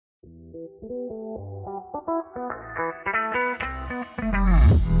Welcome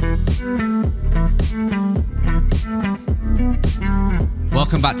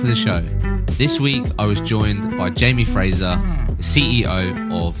back to the show. This week, I was joined by Jamie Fraser, the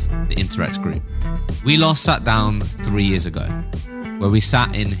CEO of the Interx Group. We last sat down 3 years ago, where we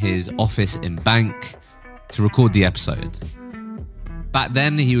sat in his office in Bank to record the episode. Back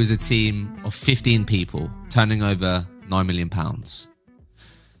then, he was a team of 15 people, turning over £9 million.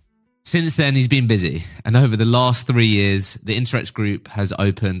 Since then, he's been busy, and over the last 3 years, the Interx Group has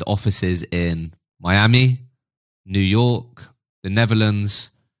opened offices in Miami, New York, the Netherlands,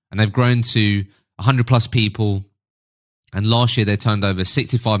 and they've grown to 100 plus people. And last year they turned over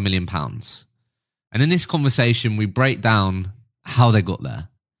 £65 million. And in this conversation, we break down how they got there.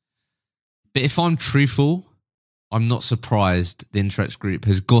 But if I'm truthful, I'm not surprised the Interx Group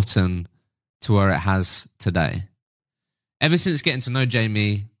has gotten to where it has today. Ever since getting to know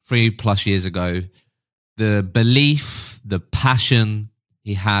Jamie 3+ years ago, the belief, the passion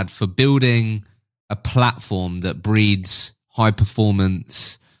he had for building a platform that breeds high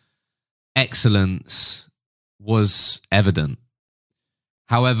performance, excellence was evident.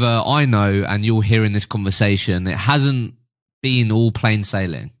 However, I know, and you'll hear in this conversation, it hasn't been all plain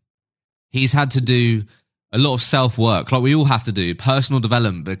sailing. He's had to do a lot of self-work, like we all have to do, personal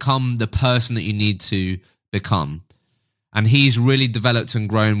development, become the person that you need to become. And he's really developed and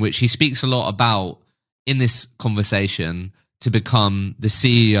grown, which he speaks a lot about in this conversation, to become the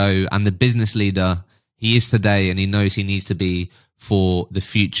CEO and the business leader he is today, and he knows he needs to be for the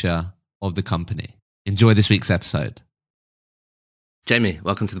future of the company. Enjoy this week's episode. Jamie,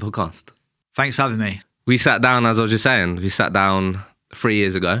 welcome to the podcast. Thanks for having me. We sat down, as I was just saying, 3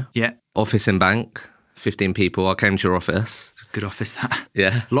 years ago. Yeah. Office in Bank, 15 people. I came to your office. Good office, that.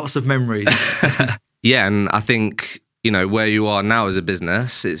 Yeah. Lots of memories. Yeah, and I think, you know, where you are now as a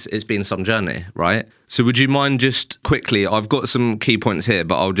business, it's been some journey, right? So would you mind just quickly, I've got some key points here,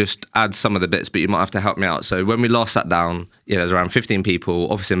 but I'll just add some of the bits, but you might have to help me out. So when we last sat down, there's around 15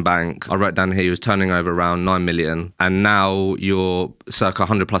 people, office in Bank. I wrote down here you was turning over around 9 million. And now you're circa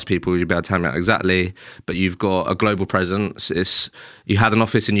 100 plus people, you'll be able to tell me out exactly. But you've got a global presence. You had an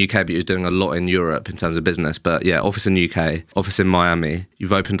office in UK, but you was doing a lot in Europe in terms of business. But yeah, office in UK, office in Miami.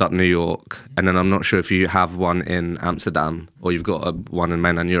 You've opened up New York. And then I'm not sure if you have one in Amsterdam or you've got one in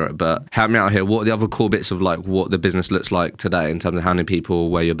mainland Europe. But help me out here. What are the other core bits of like what the business looks like today in terms of how many people,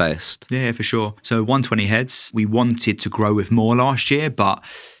 where you're based? Yeah, for sure. So 120 heads. We wanted to grow with more last year, but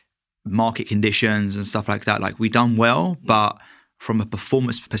market conditions and stuff like that, like we done well, but from a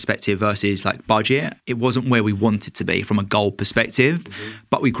performance perspective versus like budget, it wasn't where we wanted to be from a goal perspective,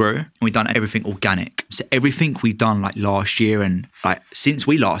 but we grew and we done everything organic. So everything we done like last year and like since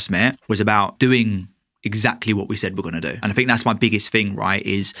we last met was about doing exactly what we said we're going to do. And I think that's my biggest thing, right,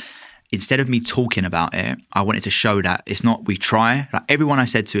 is instead of me talking about it, I wanted to show that it's not we try. Like everyone I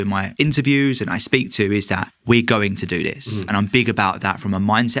said to in my interviews and I speak to is that we're going to do this. And I'm big about that from a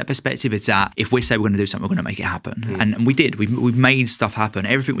mindset perspective. It's that if we say we're going to do something, we're going to make it happen. And we did. We've made stuff happen.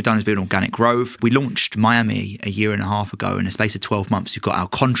 Everything we've done has been organic growth. We launched Miami a year and a half ago. In the space of 12 months, we've got our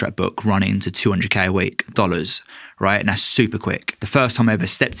contract book running to $200K a week, dollars. Right, and that's super quick. The first time I ever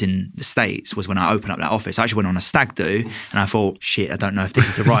stepped in the States was when I opened up that office. I actually went on a stag do, and I thought, shit, I don't know if this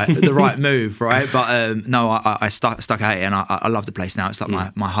is the right move, right? But no, I stuck at it, and I love the place now. It's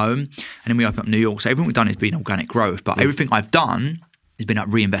like my home. And then we opened up New York. So everything we've done has been organic growth, but everything I've done has been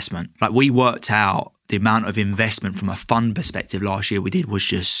like reinvestment. Like we worked out the amount of investment from a fund perspective last year we did was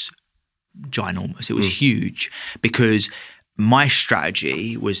just ginormous. It was huge because my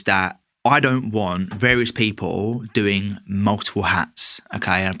strategy was that I don't want various people doing multiple hats,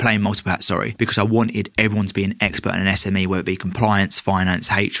 okay, and playing multiple hats, because I wanted everyone to be an expert in an SME, whether it be compliance,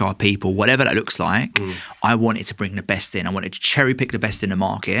 finance, HR people, whatever that looks like. I wanted to bring the best in. I wanted to cherry pick the best in the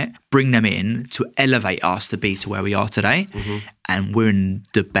market, bring them in to elevate us to be to where we are today. And we're in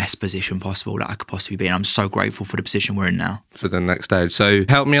the best position possible that I could possibly be. And I'm so grateful for the position we're in now. For the next stage. So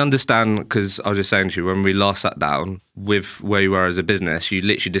help me understand, because I was just saying to you, when we last sat down with where you were as a business, you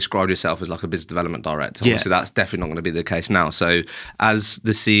literally described yourself as like a business development director. Yeah. Obviously, that's definitely not going to be the case now. So as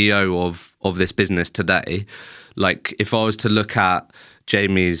the CEO of this business today, like if I was to look at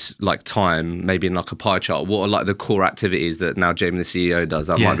Jamie's like time, maybe in like a pie chart, what are like the core activities that now Jamie the CEO does?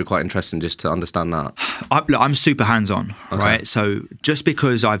 That might be quite interesting just to understand that. I'm super hands-on, right? So just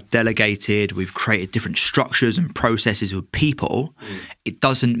because I've delegated, we've created different structures and processes with people, it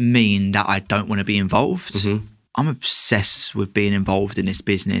doesn't mean that I don't want to be involved. I'm obsessed with being involved in this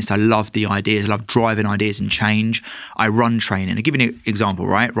business. I love the ideas. I love driving ideas and change. I run training. I'll give you an example,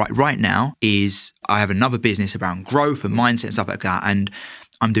 right? Right now is I have another business around growth and mindset and stuff like that. And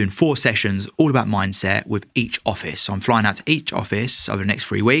I'm doing 4 sessions all about mindset with each office. So I'm flying out to each office over the next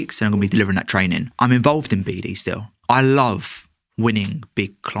 3 weeks and I'm going to be delivering that training. I'm involved in BD still. I love winning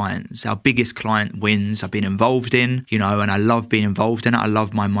big clients. Our biggest client wins I've been involved in, and I love being involved in it. I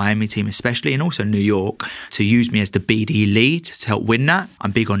love my Miami team especially, and also New York, to use me as the BD lead to help win that.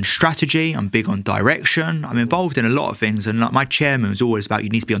 I'm big on strategy. I'm big on direction. I'm involved in a lot of things. And like my chairman was always about, you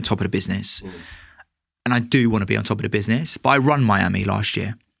need to be on top of the business. And I do want to be on top of the business, but I run Miami last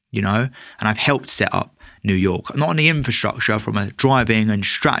year, and I've helped set up New York, not on the infrastructure, from a driving and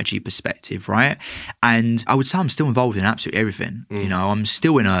strategy perspective, right? And I would say I'm still involved in absolutely everything. I'm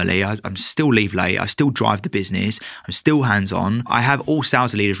still in early, I'm still leave late, I still drive the business, I'm still hands-on. I have all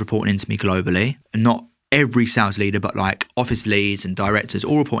sales leaders reporting into me globally, and not every sales leader, but like office leads and directors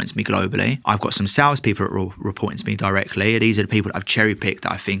all reporting to me globally. I've got some salespeople that are all reporting to me directly. These are the people that I've cherry-picked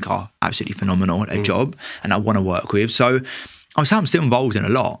that I think are absolutely phenomenal at their job and I want to work with. So I would say I'm still involved in a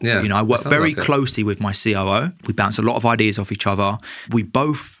lot. Yeah, I work very closely with my COO. We bounce a lot of ideas off each other. We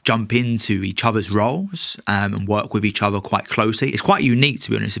both jump into each other's roles and work with each other quite closely. It's quite unique,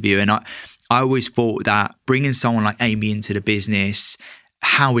 to be honest with you. And I always thought that bringing someone like Amy into the business,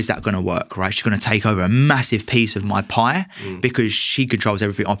 how is that going to work, right? She's going to take over a massive piece of my pie because she controls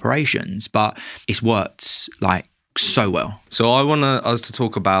everything operations, but it's worked like so well. So I want us to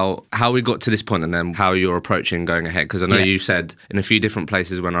talk about how we got to this point and then how you're approaching going ahead. Because I know you said in a few different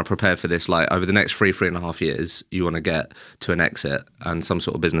places when I prepared for this, like over the next 3.5 years, you want to get to an exit and some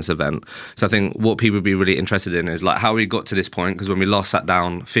sort of business event. So I think what people would be really interested in is like how we got to this point. Because when we last sat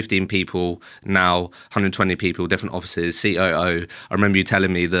down, 15 people, now 120 people, different offices, COO. I remember you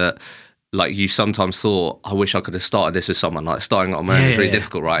telling me that like you sometimes thought, I wish I could have started this with someone. Like starting on my own is really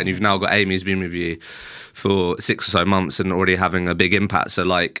difficult, right? And you've now got Amy who's been with you for 6 or so months and already having a big impact. So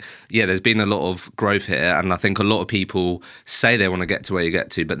like, there's been a lot of growth here. And I think a lot of people say they want to get to where you get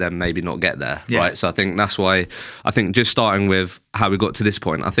to, but then maybe not get there, right? So I think that's why I think just starting with how we got to this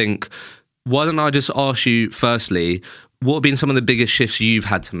point, I think, why don't I just ask you firstly, what have been some of the biggest shifts you've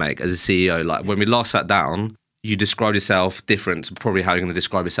had to make as a CEO? Like when we last sat down, you described yourself different to probably how you're going to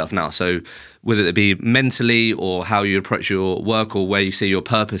describe yourself now. So whether it be mentally or how you approach your work or where you see your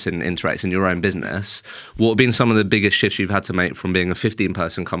purpose in Interact in your own business, what have been some of the biggest shifts you've had to make from being a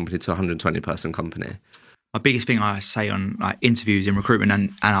 15-person company to a 120-person company? My biggest thing I say on like interviews in recruitment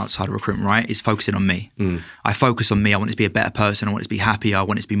and outside of recruitment, right, is focusing on me. I focus on me. I want it to be a better person. I want it to be happier. I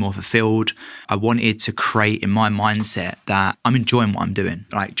want it to be more fulfilled. I wanted to create in my mindset that I'm enjoying what I'm doing.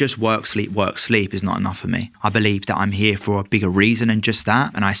 Like just work, sleep is not enough for me. I believe that I'm here for a bigger reason than just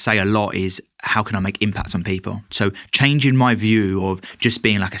that. And I say a lot is, how can I make impact on people? So changing my view of just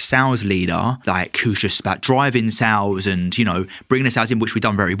being like a sales leader, like who's just about driving sales and, bringing the sales in, which we've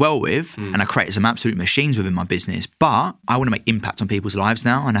done very well with. And I created some absolute machines within my business, but I want to make impact on people's lives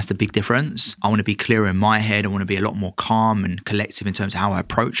now. And that's the big difference. I want to be clearer in my head. I want to be a lot more calm and collective in terms of how I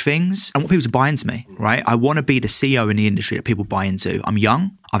approach things. I want people to buy into me, right? I want to be the CEO in the industry that people buy into. I'm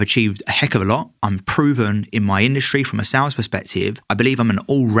young. I've achieved a heck of a lot. I'm proven in my industry from a sales perspective. I believe I'm an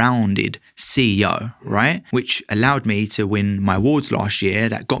all-rounded CEO, right? Which allowed me to win my awards last year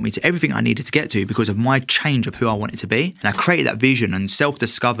that got me to everything I needed to get to because of my change of who I wanted to be. And I created that vision and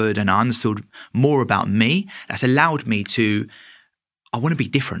self-discovered and I understood more about me. That's allowed me to, I want to be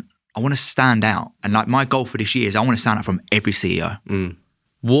different. I want to stand out. And like my goal for this year is I want to stand out from every CEO.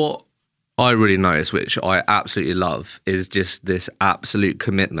 What I really notice, which I absolutely love, is just this absolute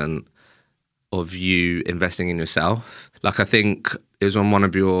commitment of you investing in yourself. Like I think it was on one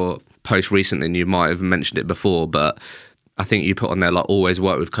of your posts recently and you might have mentioned it before, but I think you put on there like always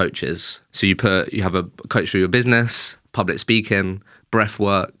work with coaches. So you have a coach for your business, public speaking, breath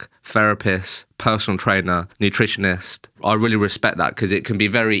work, therapist, personal trainer, nutritionist. I really respect that because it can be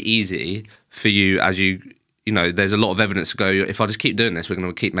very easy for you as there's a lot of evidence to go, if I just keep doing this, we're going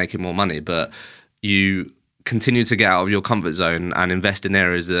to keep making more money. But you continue to get out of your comfort zone and invest in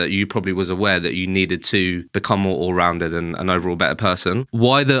areas that you probably was aware that you needed to become more all-rounded and an overall better person.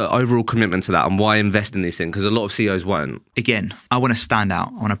 Why the overall commitment to that and why invest in these things? Because a lot of CEOs won't. Again, I want to stand out.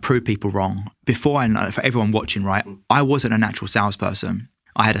 I want to prove people wrong. For everyone watching, right, I wasn't a natural salesperson.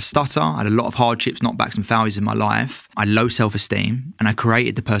 I had a stutter, I had a lot of hardships, knockbacks and failures in my life. I had low self-esteem and I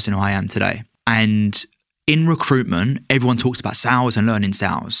created the person who I am today. And in recruitment, everyone talks about sales and learning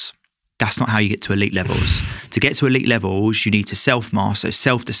sales. That's not how you get to elite levels. To get to elite levels, you need to self-master,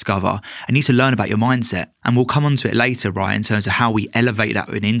 self-discover, and need to learn about your mindset. And we'll come on to it later, right, in terms of how we elevate that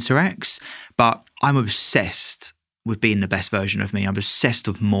in Interact. But I'm obsessed with being the best version of me. I'm obsessed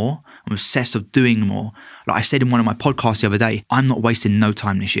with more. I'm obsessed with doing more. Like I said in one of my podcasts the other day, I'm not wasting no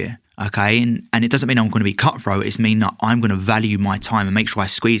time this year. Okay. And it doesn't mean I'm going to be cutthroat. It's mean that I'm going to value my time and make sure I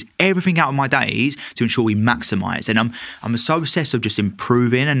squeeze everything out of my days to ensure we maximize. And I'm so obsessed with just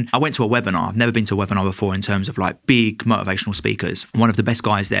improving. And I went to a webinar. I've never been to a webinar before in terms of like big motivational speakers. One of the best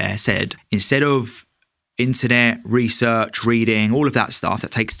guys there said, instead of internet, research, reading, all of that stuff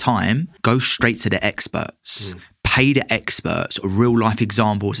that takes time, go straight to the experts. Pay the experts real life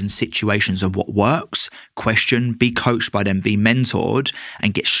examples and situations of what works, question, be coached by them, be mentored,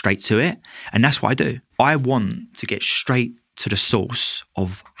 and get straight to it. And that's what I do. I want to get straight to the source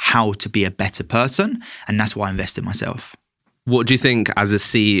of how to be a better person. And that's why I invest in myself. What do you think, as a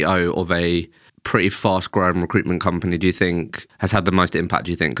CEO of a pretty fast growing recruitment company, do you think has had the most impact,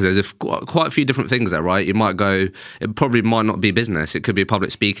 do you think? Because there's quite a few different things there, right? You might go, it probably might not be business. It could be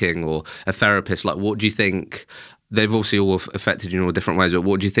public speaking or a therapist. Like, what do you think? They've obviously all affected you in all different ways, but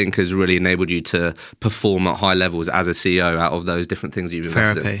what do you think has really enabled you to perform at high levels as a CEO out of those different things that you've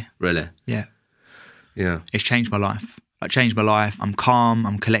invested in? Therapy. Really? Yeah. Yeah. It's changed my life. It changed my life. I'm calm,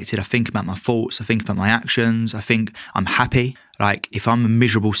 I'm collected. I think about my thoughts. I think about my actions. I think I'm happy. Like, if I'm a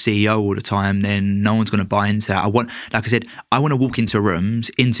miserable CEO all the time, then no one's going to buy into that. Like I said, I want to walk into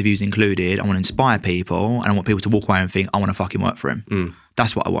rooms, interviews included. I want to inspire people, and I want people to walk away and think, I want to fucking work for him.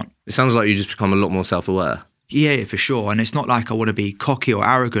 That's what I want. It sounds like you just become a lot more self-aware. Yeah, for sure. And it's not like I want to be cocky or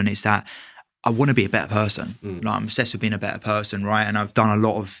arrogant. It's that I want to be a better person. Like, I'm obsessed with being a better person, right? And I've done a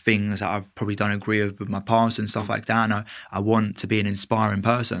lot of things that I've probably don't agree with my past and stuff like that. And I want to be an inspiring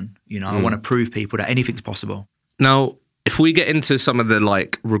person. You know, I want to prove people that anything's possible. Now, if we get into some of the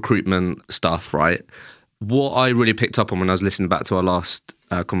like recruitment stuff, right? What I really picked up on when I was listening back to our last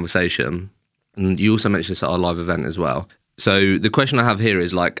conversation, and you also mentioned this at our live event as well. So the question I have here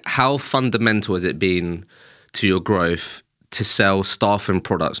is like, how fundamental has it been to your growth to sell staff and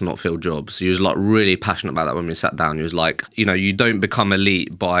products, not fill jobs? You was like really passionate about that when we sat down. You was like, you know, you don't become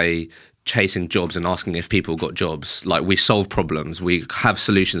elite by chasing jobs and asking if people got jobs. Like, we solve problems, we have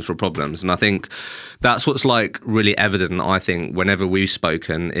solutions for problems. And I think that's what's like really evident, I think, whenever we've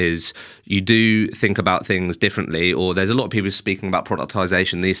spoken, is you do think about things differently, or there's a lot of people speaking about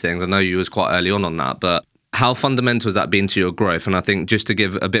productization, these things. I know you was quite early on that, but how fundamental has that been to your growth? And I think just to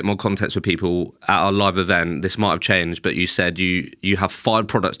give a bit more context for people, at our live event, this might have changed, but you said you have 5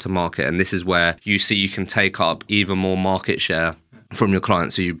 products to market, and this is where you see you can take up even more market share from your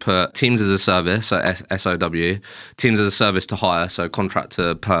clients. So you put teams as a service, so SOW, teams as a service to hire, so contract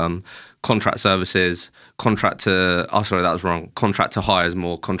to perm, contract services, contract to hire is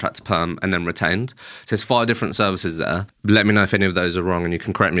more contract to perm, and then retained. So there's 5 different services there. Let me know if any of those are wrong and you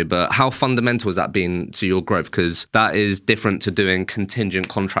can correct me, but how fundamental has that been to your growth? Because that is different to doing contingent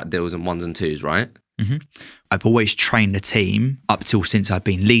contract deals and 1s and 2s, right? I've always trained the team up till since I've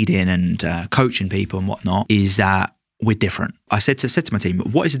been leading and coaching people and whatnot, is that we're different. I said to my team,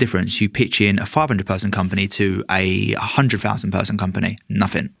 what is the difference? You pitch in a 500 person company to a 100,000 person company?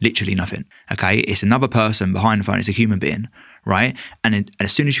 Nothing, literally nothing. Okay. It's another person behind the phone. It's a human being, right? And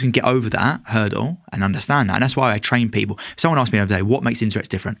as soon as you can get over that hurdle and understand that, and that's why I train people. Someone asked me the other day, what makes Interex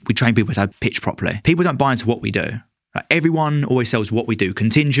different? We train people to pitch properly. People don't buy into what we do. Like, everyone always sells what we do,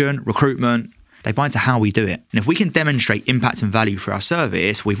 contingent, recruitment. They buy into how we do it. And if we can demonstrate impact and value for our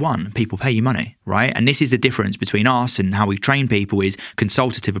service, we've won. People pay you money, right? And this is the difference between us and how we train people, is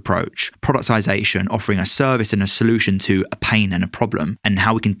consultative approach, productization, offering a service and a solution to a pain and a problem, and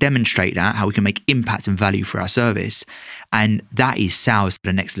how we can demonstrate that, how we can make impact and value for our service. And that is sales to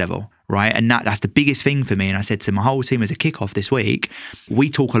the next level, right? And that's the biggest thing for me. And I said to my whole team as a kickoff this week, we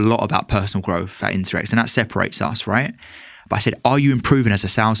talk a lot about personal growth at Interex, and that separates us, right? But I said, are you improving as a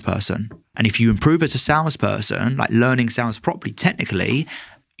salesperson? And if you improve as a salesperson, like learning sales properly, technically,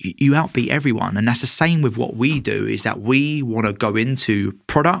 you outbeat everyone. And that's the same with what we do, is that we want to go into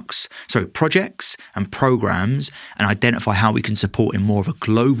projects and programs and identify how we can support in more of a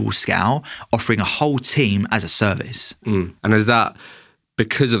global scale, offering a whole team as a service. And is that,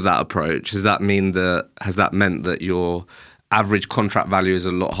 because of that approach, has that meant that your average contract value is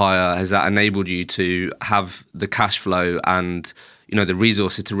a lot higher? Has that enabled you to have the cash flow and, you know, the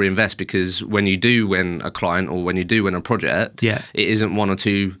resources to reinvest? Because when you do win a client or when you do win a project, it isn't 1 or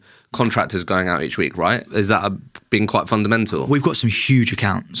 2 contractors going out each week, right? Is that been quite fundamental? We've got some huge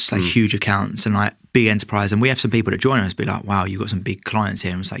accounts, huge accounts and like big enterprise. And we have some people that join us be like, wow, you've got some big clients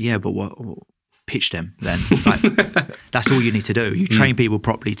here. And it's like, yeah, but what pitch them then. Like, that's all you need to do. You train people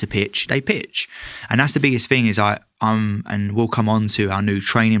properly to pitch, they pitch. And that's the biggest thing, is and we'll come on to our new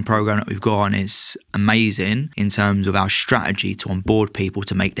training program that we've got, and it's amazing in terms of our strategy to onboard people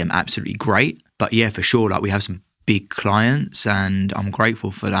to make them absolutely great. But yeah, for sure, like, we have some big clients and I'm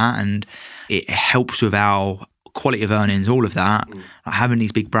grateful for that. And it helps with our quality of earnings, all of that, like having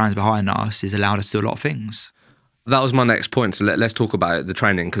these big brands behind us has allowed us to do a lot of things. That was my next point. So let's talk about it, the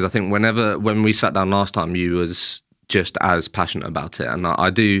training, because I think when we sat down last time, you was just as passionate about it. And I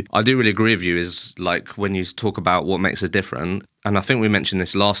do really agree with you, is like when you talk about what makes us different. And I think we mentioned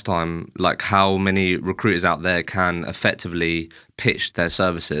this last time, like how many recruiters out there can effectively pitch their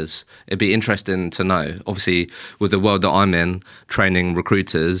services. It'd be interesting to know, obviously, with the world that I'm in, training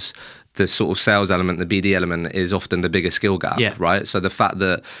recruiters, the sort of sales element, the BD element is often the biggest skill gap, right? So the fact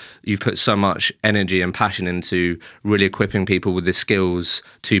that you've put so much energy and passion into really equipping people with the skills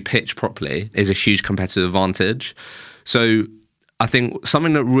to pitch properly is a huge competitive advantage. So I think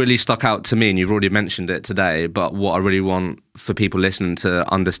something that really stuck out to me, and you've already mentioned it today, but what I really want for people listening to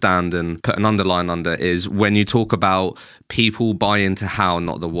understand and put an underline under is when you talk about people buy into how,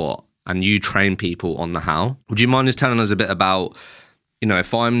 not the what, and you train people on the how. Would you mind just telling us a bit about, you know,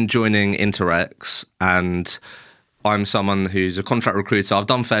 if I'm joining Interex and I'm someone who's a contract recruiter, I've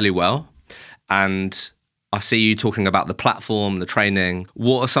done fairly well, and I see you talking about the platform, the training,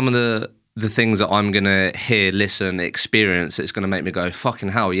 what are some of the things that I'm going to hear, listen, experience that's going to make me go, fucking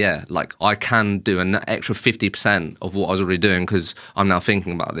hell, yeah, like I can do an extra 50% of what I was already doing because I'm now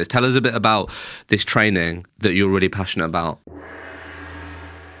thinking about this. Tell us a bit about this training that you're really passionate about.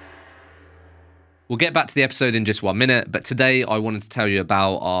 We'll get back to the episode in just 1 minute, but today I wanted to tell you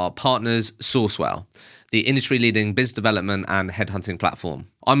about our partners, Sourcewell, the industry-leading business development and headhunting platform.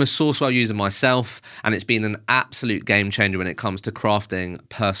 I'm a Sourcewell user myself, and it's been an absolute game changer when it comes to crafting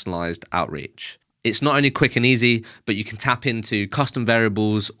personalized outreach. It's not only quick and easy, but you can tap into custom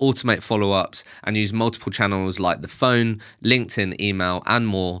variables, automate follow-ups, and use multiple channels like the phone, LinkedIn, email, and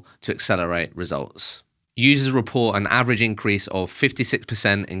more to accelerate results. Users report an average increase of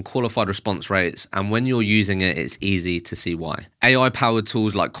 56% in qualified response rates, and when you're using it, it's easy to see why. AI-powered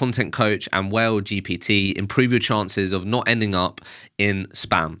tools like Content Coach and Whale GPT improve your chances of not ending up in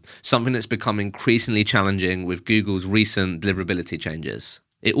spam, something that's become increasingly challenging with Google's recent deliverability changes.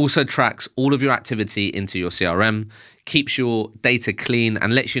 It also tracks all of your activity into your CRM, keeps your data clean,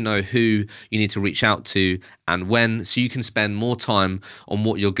 and lets you know who you need to reach out to and when, so you can spend more time on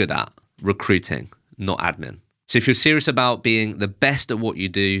what you're good at, recruiting, not admin. So if you're serious about being the best at what you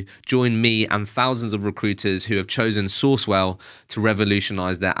do, join me and thousands of recruiters who have chosen Sourcewell to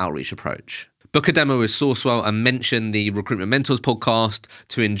revolutionize their outreach approach. Book a demo with Sourcewell and mention the Recruitment Mentors podcast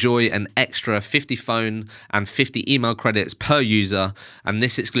to enjoy an extra 50 phone and 50 email credits per user. And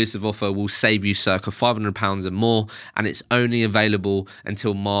this exclusive offer will save you circa £500 and more. And it's only available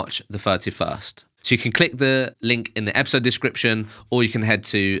until March the 31st. So you can click the link in the episode description, or you can head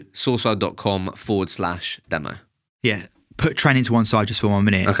to sourcewell.com/demo. Yeah. Put training to one side just for 1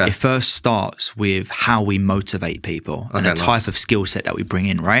 minute. Okay. It first starts with how we motivate people and the type of skill set that we bring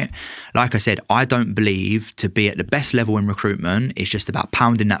in, right? Like I said, I don't believe to be at the best level in recruitment is just about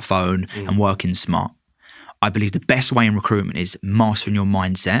pounding that phone and working smart. I believe the best way in recruitment is mastering your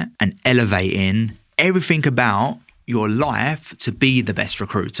mindset and elevating everything about your life to be the best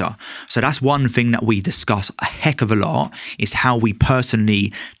recruiter. So that's one thing that we discuss a heck of a lot, is how we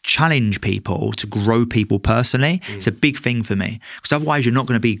personally challenge people to grow people personally. It's a big thing for me, because otherwise you're not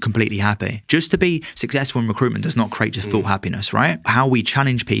going to be completely happy. Just to be successful in recruitment does not create just full happiness, right? How we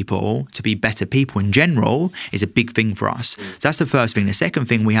challenge people to be better people in general is a big thing for us. So that's the first thing. The second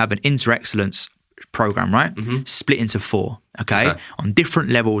thing, we have an inter-excellence program, right? Split into 4, okay? On different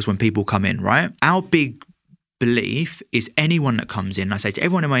levels when people come in, right? Our big belief is anyone that comes in, I say to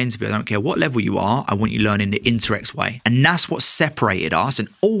everyone in my interview, I don't care what level you are, I want you learning the Interex way. And that's what separated us and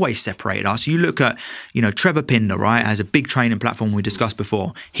always separated us. You look at, Trevor Pinder, right, has a big training platform we discussed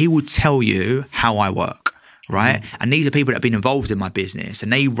before. He will tell you how I work, right? And these are people that have been involved in my business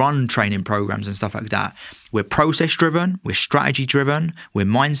and they run training programs and stuff like that. We're process driven, we're strategy driven, we're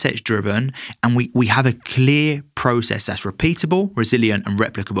mindset driven, and we have a clear process that's repeatable, resilient, and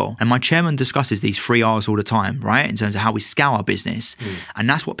replicable. And my chairman discusses these 3 R's all the time, right? In terms of how we scale our business. And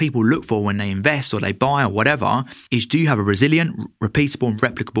that's what people look for when they invest or they buy or whatever, is do you have a resilient, repeatable, and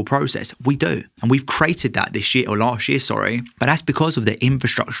replicable process? We do. And we've created that this year, or last year, sorry. But that's because of the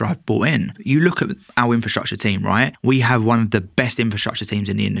infrastructure I've brought in. You look at our infrastructure team, right? We have one of the best infrastructure teams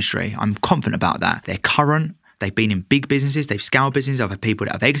in the industry. I'm confident about that. They're current. They've been in big businesses, they've scaled businesses, I've had people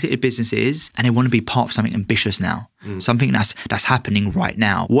that have exited businesses, and they want to be part of something ambitious now, something that's happening right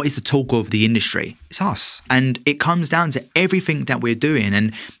now. What is the talk of the industry? It's us. And it comes down to everything that we're doing.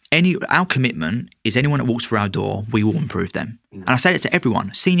 And our commitment is anyone that walks through our door, we will improve them. And I say that to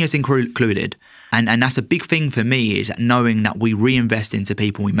everyone, seniors included. And that's a big thing for me, is knowing that we reinvest into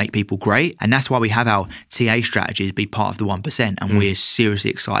people, we make people great. And that's why we have our TA strategies be part of the 1%. And we're seriously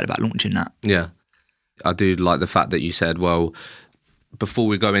excited about launching that. Yeah. I do like the fact that you said, well, before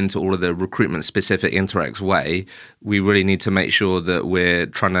we go into all of the recruitment specific Interacts way, we really need to make sure that we're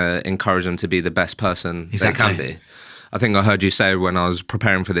trying to encourage them to be the best person they can be. I think I heard you say when I was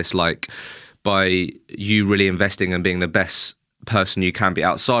preparing for this, like, by you really investing and being the best person you can be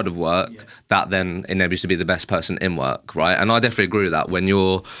outside of work, that then enables you to be the best person in work, right? And I definitely agree with that. When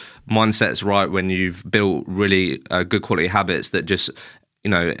your mindset's right, when you've built really good quality habits that just,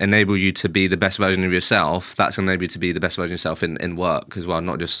 enable you to be the best version of yourself, that's going to enable you to be the best version of yourself in work as well,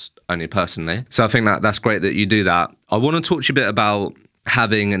 not just only personally. So I think that's great that you do that. I want to talk to you a bit about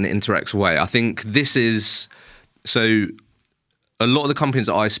having an Interacts way. I think this is, so a lot of the companies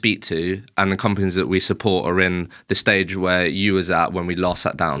that I speak to and the companies that we support are in the stage where you was at when we last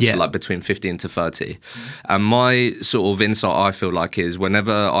sat down, so like between 15 to 30. And my sort of insight, I feel like, is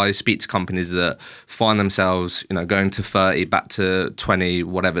whenever I speak to companies that find themselves, going to 30, back to 20,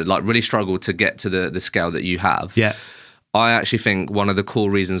 whatever, like really struggle to get to the scale that you have. Yeah. I actually think one of the core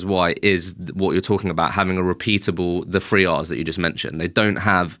reasons why is what you're talking about, having a repeatable, the 3 R's that you just mentioned. They don't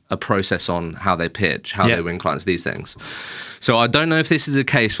have a process on how they pitch, how they win clients, these things. So I don't know if this is the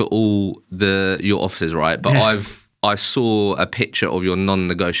case for all your offices, right? But I saw a picture of your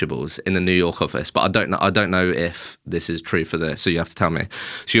non-negotiables in the New York office, but I don't know if this is true for this, so you have to tell me.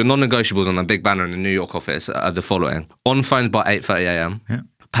 So your non-negotiables on a big banner in the New York office are the following: on phones by 8:30 a.m,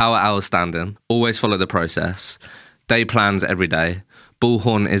 power hours standing, always follow the process, day plans every day,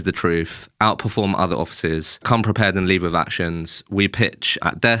 bullhorn is the truth, outperform other offices, come prepared and leave with actions, we pitch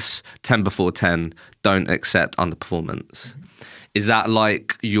at desks, 10 before 10, don't accept underperformance. Is that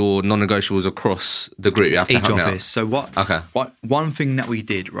like your non-negotiables across the group? You have to each office. So one thing that we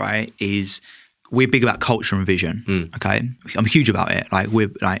did, right, is we're big about culture and vision. Okay, I'm huge about it.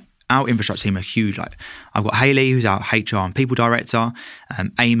 Like our infrastructure team are huge. Like I've got Hayley, who's our HR and people director,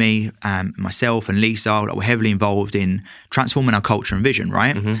 Amy, myself, and Lisa. Like, we're heavily involved in transforming our culture and vision,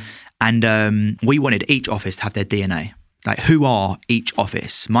 right? And we wanted each office to have their DNA. Like, who are each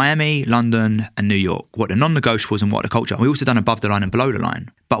office? Miami, London, and New York. What the non-negotiables and what the culture. We also done above the line and below the line.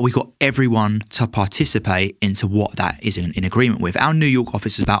 But we got everyone to participate into what that is in agreement with. Our New York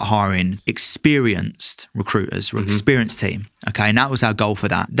office is about hiring experienced recruiters, experienced team. Okay, and that was our goal for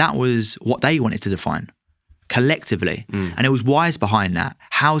that. That was what they wanted to define collectively. And there was whys behind that,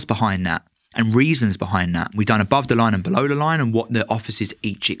 hows behind that, and reasons behind that. We've done above the line and below the line and what the offices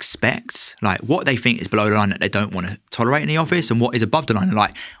each expect, like what they think is below the line that they don't want to tolerate in the office, and what is above the line.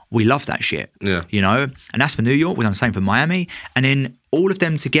 Like, we love that shit, and that's for New York. We've done the same for Miami. And then all of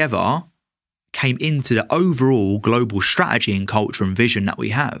them together came into the overall global strategy and culture and vision that we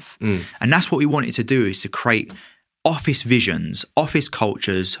have. And that's what we wanted to do, is to create office visions, office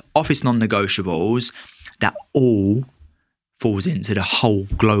cultures, office non-negotiables that all falls into the whole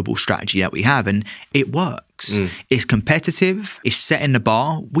global strategy that we have, and it works. It's competitive, it's setting the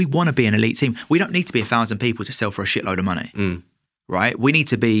bar. We want to be an elite team. We don't need to be 1,000 people to sell for a shitload of money, right? We need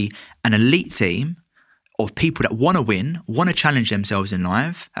to be an elite team of people that want to win, want to challenge themselves in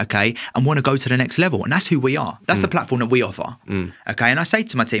life, okay, and want to go to the next level. And that's who we are. That's the platform that we offer, okay? And I said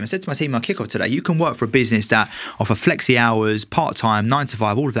to my team on my kickoff today, you can work for a business that offer flexi hours, part-time, 9 to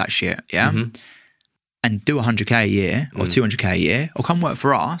 5, all of that shit, and do 100K a year or 200K a year, or come work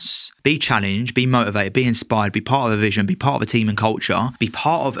for us, be challenged, be motivated, be inspired, be part of a vision, be part of a team and culture, be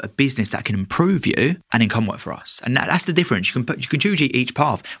part of a business that can improve you, and then come work for us. And that's the difference. You can choose each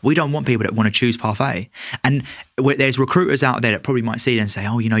path. We don't want people that want to choose path A. And there's recruiters out there that probably might see it and say,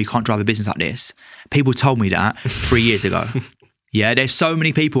 oh, you can't drive a business like this. People told me that 3 years ago. There's so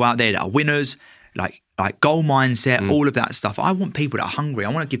many people out there that are winners, like goal mindset, all of that stuff. I want people that are hungry. I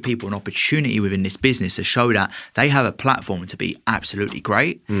want to give people an opportunity within this business to show that they have a platform to be absolutely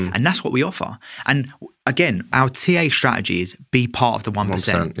great. And that's what we offer. And again, our TA strategy is be part of the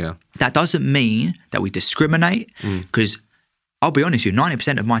 1%. That doesn't mean that we discriminate, because I'll be honest with you,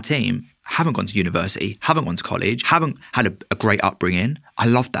 90% of my team haven't gone to university, haven't gone to college, haven't had a great upbringing. I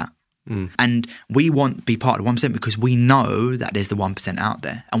love that. And we want to be part of the 1% because we know that there's the 1% out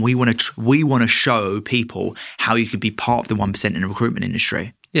there, and we want to show people how you can be part of the 1% in the recruitment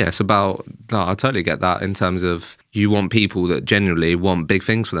industry. Yeah, it's about, I totally get that, in terms of you want people that genuinely want big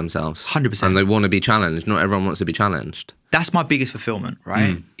things for themselves. 100%. And they want to be challenged. Not everyone wants to be challenged. That's my biggest fulfillment,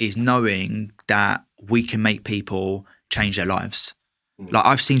 right? Is knowing that we can make people change their lives. Like,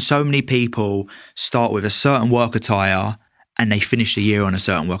 I've seen so many people start with a certain work attire and they finish the year on a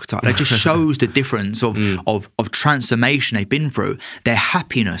certain work attire. That just shows the difference of transformation they've been through, their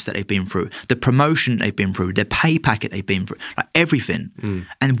happiness that they've been through, the promotion they've been through, their pay packet they've been through, like everything.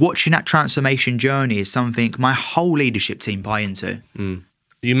 And watching that transformation journey is something my whole leadership team buy into.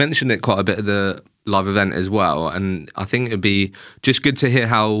 You mentioned it quite a bit at the live event as well. And I think it'd be just good to hear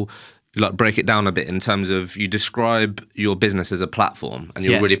how, like, break it down a bit in terms of, you describe your business as a platform and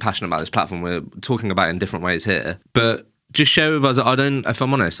you're really passionate about this platform. We're talking about it in different ways here. But just share with us, if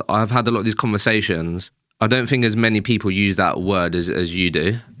I'm honest, I've had a lot of these conversations. I don't think as many people use that word as you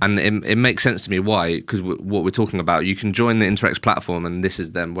do. And it makes sense to me why, because what we're talking about, you can join the Interex platform and this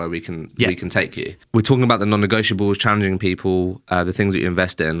is then where we can take you. We're talking about the non-negotiables, challenging people, the things that you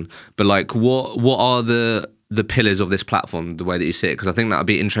invest in. But like, what are the pillars of this platform, the way that you see it? Because I think that would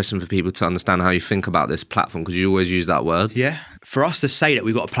be interesting for people to understand how you think about this platform, because you always use that word. Yeah. For us to say that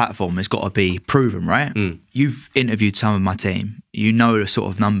we've got a platform, it's got to be proven, right? You've interviewed some of my team. You know the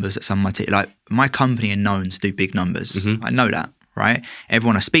sort of numbers that some of my team, like my company are known to do big numbers. I know that, right?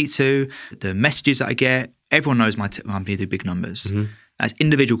 Everyone I speak to, the messages that I get, everyone knows my company do big numbers. As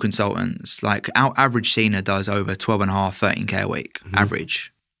individual consultants, like our average senior does over 12.5, 13K a week,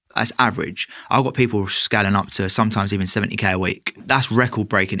 average. That's average. I've got people scaling up to sometimes even 70K a week. That's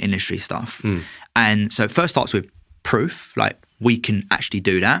record-breaking industry stuff. And so it first starts with proof, like we can actually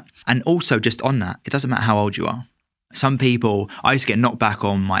do that. And also just on that, it doesn't matter how old you are. Some people, I used to get knocked back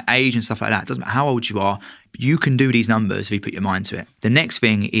on my age and stuff like that. It doesn't matter how old you are. You can do these numbers if you put your mind to it. The next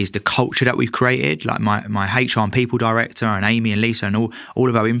thing is the culture that we've created. Like my HR and people director and Amy and Lisa and all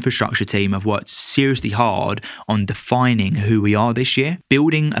of our infrastructure team have worked seriously hard on defining who we are this year.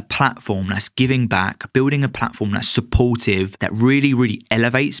 Building a platform that's giving back, building a platform that's supportive, that really, really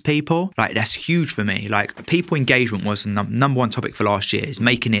elevates people. Like that's huge for me. Like people engagement was the number one topic for last year, is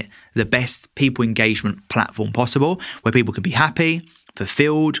making it the best people engagement platform possible, where people can be happy,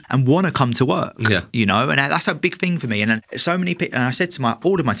 fulfilled, and want to come to work. You know, and that's a big thing for me. And so many people, and I said to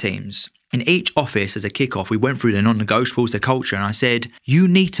all of my teams, in each office as a kickoff, we went through the non-negotiables, the culture, and I said, you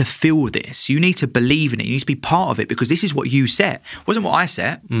need to feel this. You need to believe in it. You need to be part of it, because this is what you set. It wasn't what I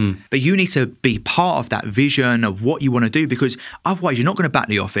set, but you need to be part of that vision of what you want to do, because otherwise you're not going to back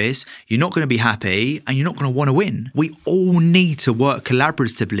the office, you're not going to be happy, and you're not going to want to win. We all need to work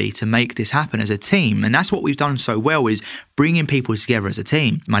collaboratively to make this happen as a team. And that's what we've done so well, is bringing people together as a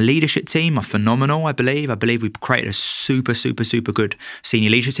team. My leadership team are phenomenal, I believe. I believe we've created a super, super, super good senior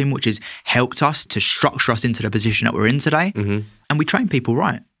leadership team, which has helped us to structure us into the position that we're in today. And we train people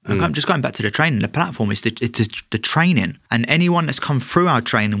right. I'm just going back to the training. The platform is the training. And anyone that's come through our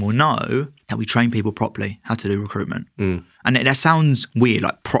training will know that we train people properly how to do recruitment. And that sounds weird,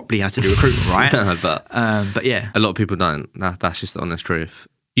 like properly how to do recruitment, right? But yeah. A lot of people don't. That's just the honest truth.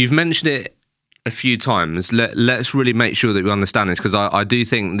 You've mentioned it a few times. Let's really make sure that we understand this, because I do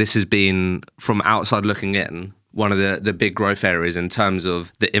think this has been, from outside looking in, one of the big growth areas in terms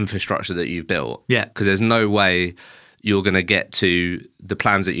of the infrastructure that you've built. Because there's no way you're going to get to the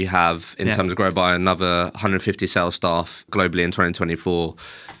plans that you have in terms of grow by another 150 sales staff globally in 2024,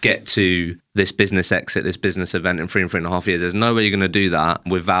 get to this business exit, this business event in 3.5 years. There's no way you're going to do that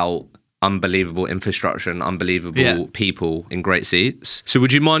without unbelievable infrastructure and unbelievable people in great seats. So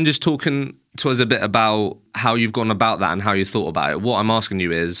would you mind just talking to us a bit about how you've gone about that and how you thought about it? What I'm asking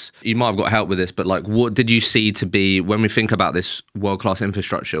you is, you might have got help with this, but like, what did you see to be, when we think about this world-class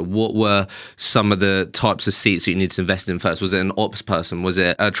infrastructure, what were some of the types of seats that you need to invest in first? Was it an ops person? Was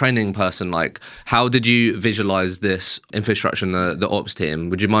it a training person? Like, how did you visualize this infrastructure and the ops team?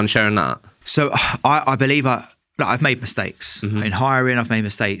 Would you mind sharing that? So I believe I've made mistakes in hiring. I've made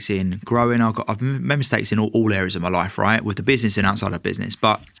mistakes in growing. I've made mistakes in all areas of my life, right? With the business and outside of business.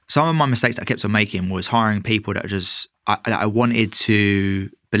 But some of my mistakes that I kept on making was hiring people that I wanted to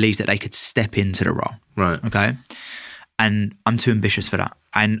believe that they could step into the role. Right. Okay. And I'm too ambitious for that.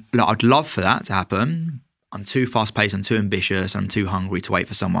 And I'd love for that to happen. I'm too fast paced. I'm too ambitious. I'm too hungry to wait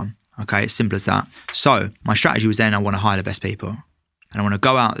for someone. Okay. It's simple as that. So my strategy was then, I want to hire the best people. And I want to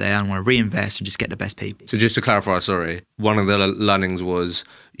go out there and I want to reinvest and just get the best people. So just to clarify, sorry, one of the learnings was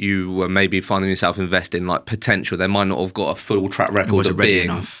you were maybe finding yourself investing like potential. They might not have got a full track record of being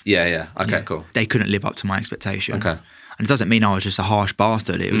enough. Yeah. Okay, cool. They couldn't live up to my expectation. Okay. And it doesn't mean I was just a harsh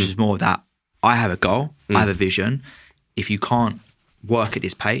bastard. It was just more of that I have a goal, I have a vision. If you can't work at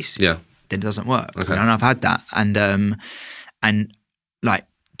this pace, then it doesn't work. Okay. And I've had that. And like,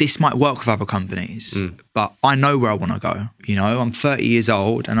 this might work with other companies, but I know where I want to go. You know, I'm 30 years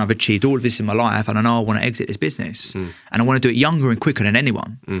old and I've achieved all of this in my life, and I know I want to exit this business and I want to do it younger and quicker than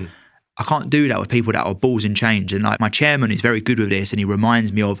anyone. I can't do that with people that are balls in change. And like, my chairman is very good with this, and he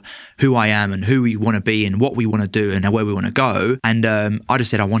reminds me of who I am and who we want to be and what we want to do and where we want to go. And I just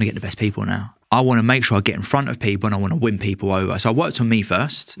said, I want to get the best people now. I want to make sure I get in front of people and I want to win people over. So I worked on me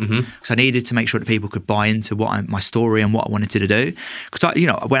first, because I needed to make sure that people could buy into my story and what I wanted to do. Because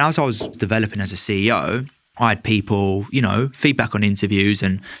when I was developing as a CEO, I had people, feedback on interviews,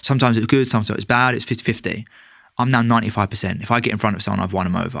 and sometimes it was good, sometimes it was bad. It's 50-50. I'm now 95%. If I get in front of someone, I've won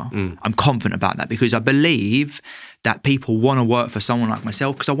them over. I'm confident about that because I believe that people want to work for someone like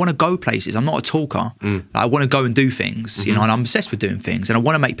myself because I want to go places. I'm not a talker. Like, I want to go and do things, and I'm obsessed with doing things, and I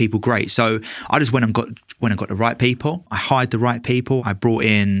want to make people great. So I just went and got the right people. I hired the right people. I brought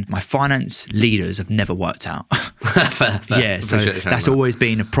in my finance leaders have never worked out. Fair. Yeah, so that's always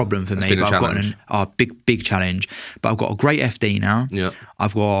been a problem for me. But I've got a big challenge. But I've got a great FD now. Yeah.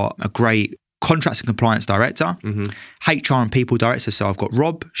 I've got a great contracts and compliance director, HR and people director. So I've got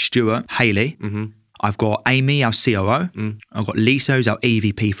Rob, Stuart, Hayley. I've got Amy, our COO. I've got Lisa, who's our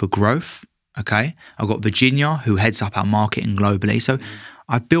EVP for growth. Okay. I've got Virginia, who heads up our marketing globally. So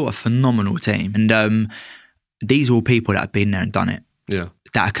I've built a phenomenal team. And these are all people that have been there and done it. Yeah.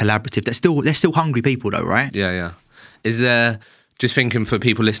 That are collaborative. They're still hungry people though, right? Yeah. Is there, just thinking for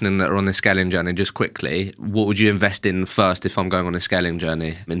people listening that are on this scaling journey, just quickly, what would you invest in first if I'm going on a scaling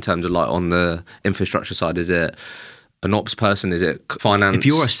journey in terms of like on the infrastructure side? Is it an ops person? Is it finance? If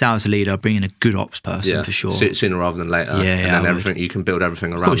you're a sales leader, bring in a good ops person for sure. Sooner rather than later. Yeah, and then everything, you can build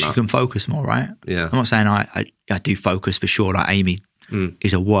everything around that. Of course, you can focus more, right? Yeah. I'm not saying I do focus for sure. Like Amy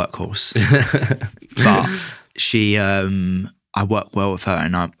is a workhorse, but she, I work well with her,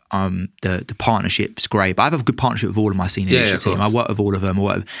 and the partnership's great. But I have a good partnership with all of my senior leadership team. I work with all of them. I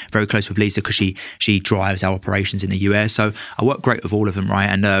work very close with Lisa because she drives our operations in the US. So I work great with all of them, right?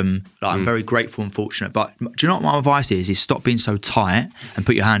 And I'm very grateful and fortunate. But do you know what my advice is? Is stop being so tight and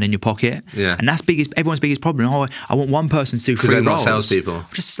put your hand in your pocket. Yeah. And that's everyone's biggest problem. Oh, I want one person to do 3 roles. Because they're not salespeople.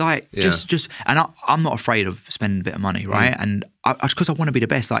 Just and I'm not afraid of spending a bit of money, right? And because I want to be the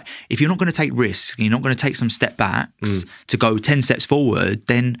best. Like, if you're not going to take risks, you're not going to take some step backs to go 10 steps forward,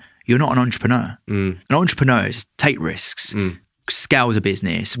 then you're not an entrepreneur. An entrepreneur is take risks, scales a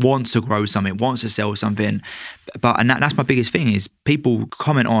business, wants to grow something, wants to sell something. And that's my biggest thing is people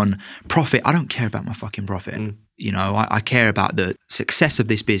comment on profit. I don't care about my fucking profit. I care about the success of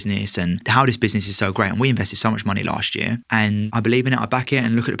this business and how this business is so great. And we invested so much money last year, and I believe in it. I back it,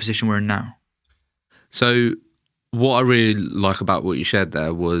 and look at the position we're in now. So what I really like about what you shared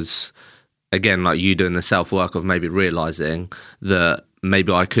there was, again, like you doing the self-work of maybe realising that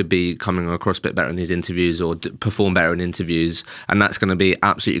maybe I could be coming across a bit better in these interviews or perform better in interviews. And that's going to be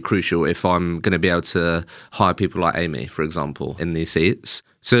absolutely crucial if I'm going to be able to hire people like Amy, for example, in these seats.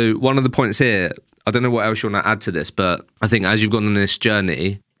 So one of the points here, I don't know what else you want to add to this, but I think as you've gone on this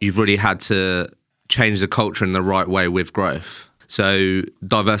journey, you've really had to change the culture in the right way with growth. So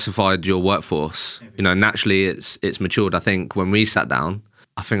diversified your workforce. Naturally it's matured. I think when we sat down,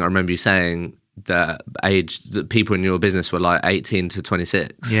 I think I remember you saying that people in your business were like 18 to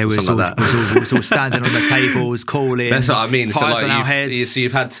 26. Yeah, we were all standing on the tables, calling. That's what I mean. So on our heads.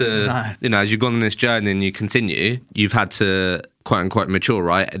 You've had to, as you've gone on this journey and you continue, you've had to quote unquote mature,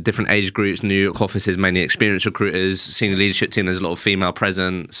 right? Different age groups, New York offices, mainly experienced recruiters, senior leadership team, there's a lot of female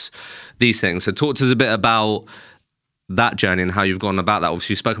presence, these things. So talk to us a bit about that journey and how you've gone about that.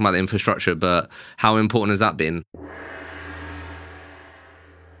 Obviously, you've spoken about the infrastructure, but how important has that been?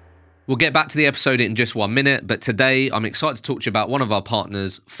 We'll get back to the episode in just 1 minute, but today I'm excited to talk to you about one of our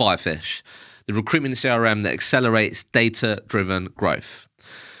partners, Firefish, the recruitment CRM that accelerates data-driven growth.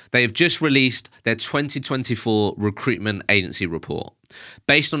 They have just released their 2024 recruitment agency report.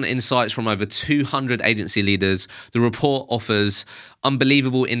 Based on insights from over 200 agency leaders, the report offers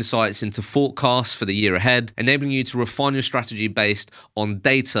unbelievable insights into forecasts for the year ahead, enabling you to refine your strategy based on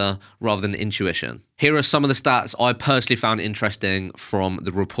data rather than intuition. Here are some of the stats I personally found interesting from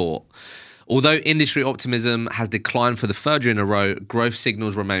the report. Although industry optimism has declined for the third year in a row, growth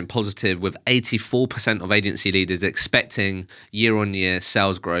signals remain positive, with 84% of agency leaders expecting year-on-year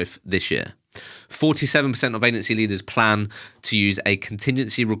sales growth this year. 47% of agency leaders plan to use a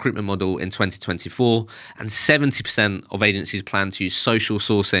contingency recruitment model in 2024, and 70% of agencies plan to use social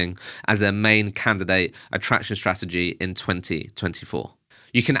sourcing as their main candidate attraction strategy in 2024.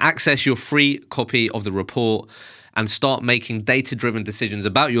 You can access your free copy of the report and start making data-driven decisions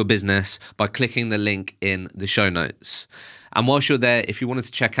about your business by clicking the link in the show notes. And whilst you're there, if you wanted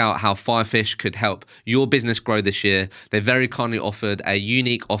to check out how Firefish could help your business grow this year, they very kindly offered a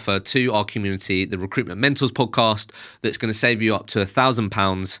unique offer to our community, the Recruitment Mentors podcast, that's going to save you up to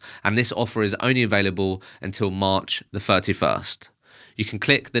 £1,000. And this offer is only available until March the 31st. You can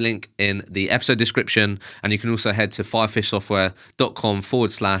click the link in the episode description, and you can also head to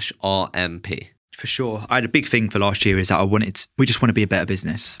firefishsoftware.com/RMP. For sure. I had a big thing for last year is that we just want to be a better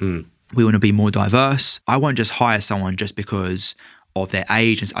business. We want to be more diverse. I won't just hire someone just because of their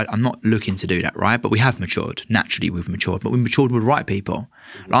age. And I'm not looking to do that, right? But we have matured. Naturally, we've matured, but we've matured with the right people.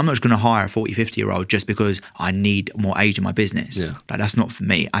 Like, I'm not just going to hire a 40, 50-year-old just because I need more age in my business. Yeah. Like, that's not for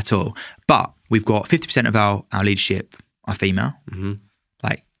me at all. But we've got 50% of our leadership are female. Mm-hmm.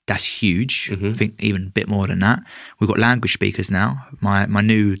 Like, that's huge. Mm-hmm. I think even a bit more than that. We've got language speakers now. My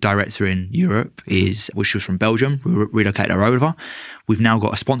new director in Europe which was from Belgium. We relocated her over. We've now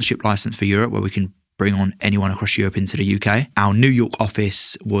got a sponsorship license for Europe where we can bring on anyone across Europe into the UK. Our New York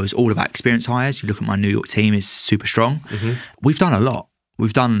office was all about experience hires. You look at my New York team, is super strong. Mm-hmm. We've done a lot.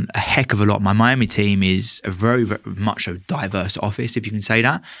 We've done a heck of a lot. My Miami team is a very, very much a diverse office, if you can say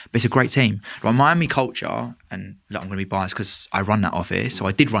that, but it's a great team. My Miami culture, and look, I'm going to be biased because I run that office, so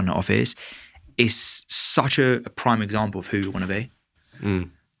I did run that office, is such a prime example of who we want to be.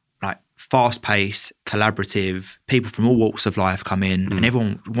 Like, fast-paced, collaborative, people from all walks of life come in and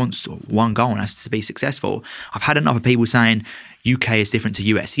everyone wants one goal, and that's to be successful. I've had enough of people saying UK is different to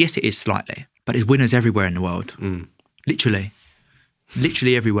US. Yes, it is slightly, but there's winners everywhere in the world.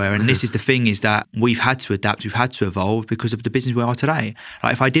 Literally everywhere. And this is the thing, is that we've had to adapt, we've had to evolve because of the business we are today.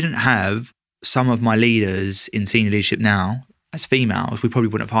 Like, if I didn't have some of my leaders in senior leadership now as females, we probably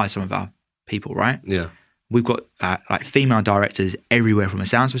wouldn't have hired some of our people, right? Yeah. We've got like female directors everywhere from a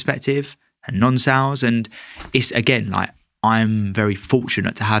sales perspective and non-sales. And it's, again, like, I'm very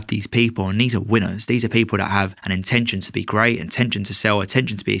fortunate to have these people, and these are winners. These are people that have an intention to be great, intention to sell,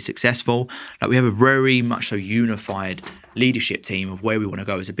 intention to be successful. Like, we have a very much so unified leadership team of where we want to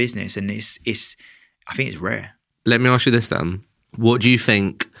go as a business, and it's I think it's rare. Let me ask you this then. What do you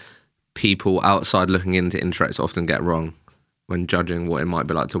think people outside looking into Interact often get wrong when judging what it might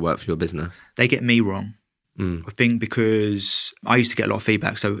be like to work for your business? They get me wrong. I think because I used to get a lot of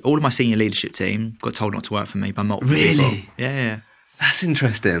feedback. So all of my senior leadership team got told not to work for me by multiple people. Yeah. That's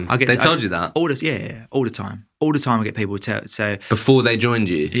interesting. They told you that? All the time. All the time I get people to say... Before they joined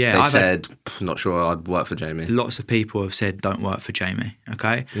you, they said, not sure I'd work for Jamie. Lots of people have said, don't work for Jamie,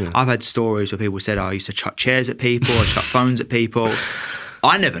 okay? Yeah. I've had stories where people said, I used to chuck chairs at people, I chuck phones at people.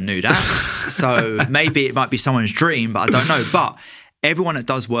 I never knew that. So maybe it might be someone's dream, but I don't know. But everyone that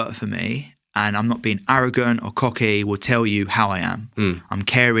does work for me, and I'm not being arrogant or cocky, will tell you how I am. I'm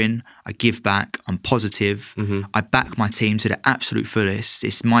caring, I give back, I'm positive, I back my team to the absolute fullest.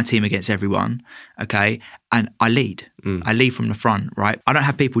 It's my team against everyone, okay? And I lead. I lead from the front, right? I don't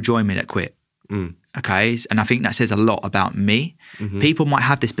have people join me that quit, okay? And I think that says a lot about me. People might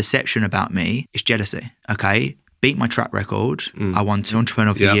have this perception about me. It's jealousy, okay? Beat my track record. I won 2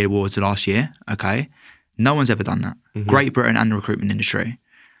 Entrepreneur of the Year awards last year, okay? No one's ever done that. Great Britain and the recruitment industry.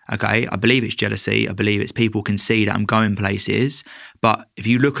 Okay, I believe it's jealousy. I believe it's people can see that I'm going places. But if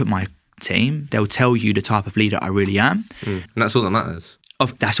you look at my team, they'll tell you the type of leader I really am. And that's all that matters.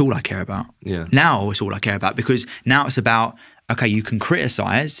 That's all I care about. Yeah. Now it's all I care about, because now it's about, okay, you can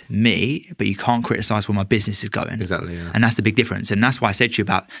criticize me, but you can't criticize where my business is going. Exactly, yeah. And that's the big difference. And that's why I said to you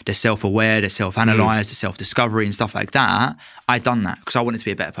about the self-aware, the self-analyze, the self-discovery and stuff like that. I've done that because I wanted to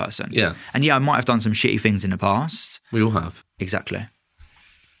be a better person. Yeah. And yeah, I might have done some shitty things in the past. We all have. Exactly.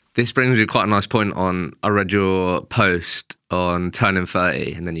 This brings me quite a nice point on, I read your post on turning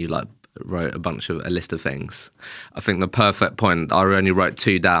 30 and then you wrote a list of things. I think the perfect point, I only wrote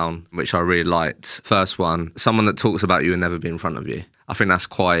 2 down, which I really liked. First one, someone that talks about you and never be in front of you. I think that's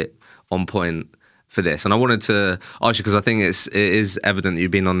quite on point for this. And I wanted to ask you, because I think it is evident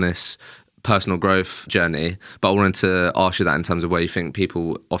you've been on this personal growth journey, but I wanted to ask you that in terms of where you think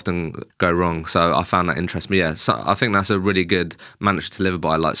people often go wrong. So I found that interesting. Yeah, so I think that's a really good mantra to live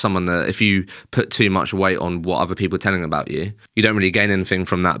by. Like, someone that if you put too much weight on what other people are telling about you, you don't really gain anything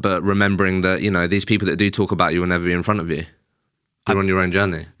from that. But remembering that, these people that do talk about you will never be in front of you. You're on your own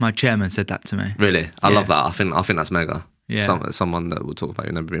journey. My chairman said that to me. Really? I love that. I think that's mega. Yeah. Someone that will talk about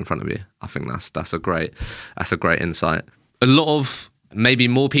you, never be in front of you. I think that's a great insight. A lot of maybe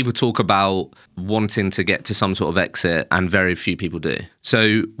more people talk about wanting to get to some sort of exit, and very few people do.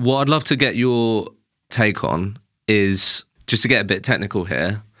 So what I'd love to get your take on is, just to get a bit technical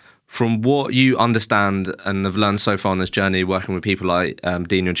here, from what you understand and have learned so far on this journey working with people like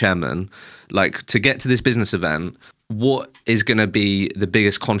Dean, your chairman, like, to get to this business event, what is going to be the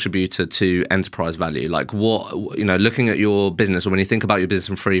biggest contributor to enterprise value? Like, what, looking at your business, or when you think about your business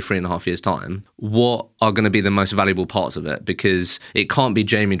in 3.5 years' time, what are going to be the most valuable parts of it? Because it can't be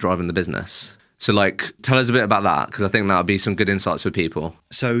Jamie driving the business. So, tell us a bit about that, because I think that would be some good insights for people.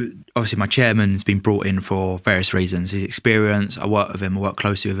 So, obviously, my chairman's been brought in for various reasons. His experience, I work with him, I work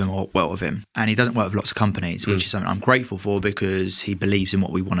closely with him, I work well with him. And he doesn't work with lots of companies, which is something I'm grateful for, because he believes in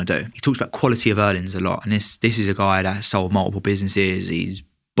what we want to do. He talks about quality of earnings a lot. And this is a guy that sold multiple businesses. He's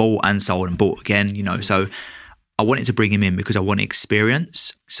bought and sold and bought again, So I wanted to bring him in because I want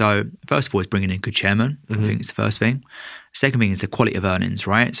experience. So first of all, it's bringing in a good chairman. I think it's the first thing. Second thing is the quality of earnings,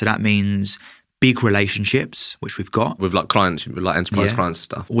 right? So that means big relationships, which we've got. With like clients, with like enterprise clients and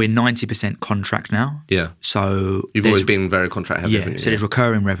stuff. We're 90% contract now. Yeah. So you've always been very contract heavy. Yeah. So there's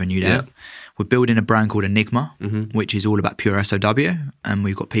recurring revenue there. Yeah. We're building a brand called Enigma, which is all about pure SOW. And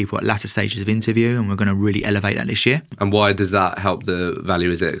we've got people at latter stages of interview, and we're going to really elevate that this year. And why does that help the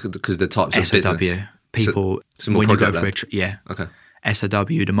value? Is it because the types of SOW, business? People, so when you go for okay. SOW,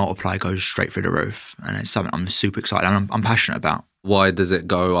 the multiplier goes straight through the roof. And it's something I'm super excited and I'm passionate about. Why does it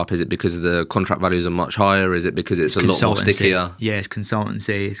go up? Is it because the contract values are much higher? Is it because it's a lot more stickier? Yeah, it's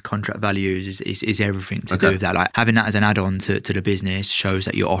consultancy, it's contract values, is everything to do with that. Like having that as an add-on to the business shows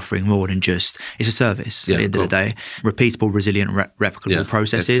that you're offering more than just, it's a service at the end of the day. Repeatable, resilient, replicable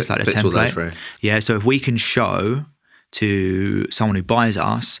processes like the template. Yeah, so if we can show to someone who buys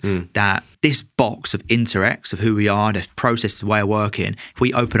us that this box of Interex, of who we are, the process, the way of working, if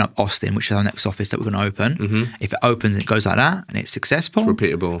we open up Austin, which is our next office that we're going to open, if it opens and it goes like that and it's successful. It's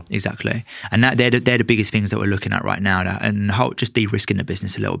repeatable. Exactly. And that they're the biggest things that we're looking at right now, and just de-risking the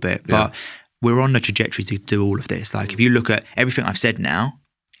business a little bit. But we're on the trajectory to do all of this. Like if you look at everything I've said now,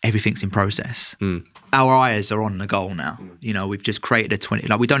 everything's in process. Our eyes are on the goal now. You know, we've just created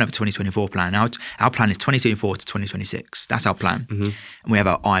we don't have a 2024 plan. Our plan is 2024 to 2026. That's our plan. And we have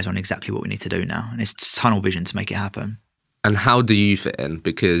our eyes on exactly what we need to do now. And it's tunnel vision to make it happen. And how do you fit in?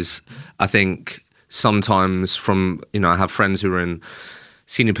 Because I think sometimes I have friends who are in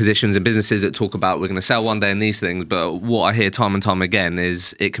senior positions in businesses that talk about we're going to sell one day and these things, but what I hear time and time again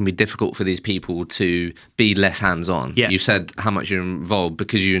is it can be difficult for these people to be less hands-on. You said how much you're involved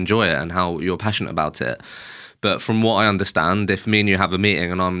because you enjoy it and how you're passionate about it. But from what I understand, if me and you have a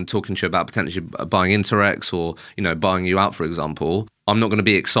meeting and I'm talking to you about potentially buying Interex or, buying you out, for example, I'm not going to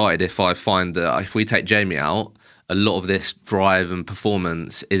be excited if I find that if we take Jamie out, a lot of this drive and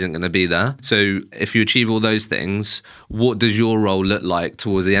performance isn't going to be there. So if you achieve all those things, what does your role look like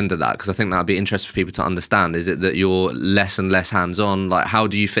towards the end of that? Because I think that would be interesting for people to understand. Is it that you're less and less hands-on? Like, how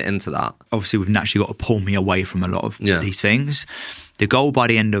do you fit into that? Obviously, we've naturally got to pull me away from a lot of these things. The goal by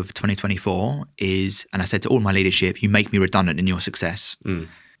the end of 2024 is, and I said to all my leadership, you make me redundant in your success.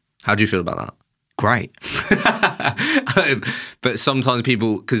 How do you feel about that? Great. But sometimes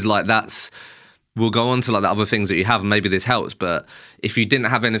people, because we'll go on to the other things that you have, and maybe this helps, but if you didn't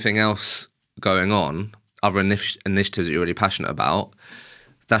have anything else going on, other initiatives that you're really passionate about,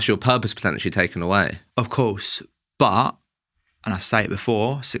 that's your purpose potentially taken away. Of course. But, and I say it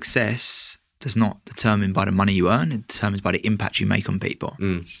before, success does not determine by the money you earn, it determines by the impact you make on people.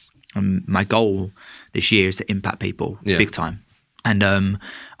 And my goal this year is to impact people big time. And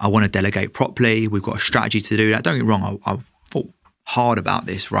I want to delegate properly. We've got a strategy to do that. Don't get me wrong, I've thought hard about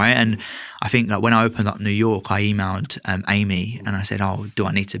this, right? And I think that when I opened up New York, I emailed Amy and I said, do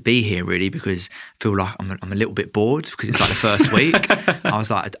I need to be here really? Because I feel like I'm a little bit bored because it's like the first week. I was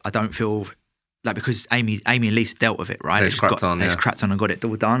like, I don't feel like, because Amy and Lisa dealt with it, right? They just cracked on and got it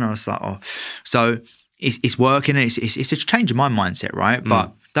all done. I was like, so it's working. It's a change in my mindset, right?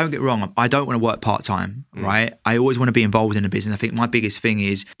 But don't get me wrong, I don't want to work part-time, right? I always want to be involved in the business. I think my biggest thing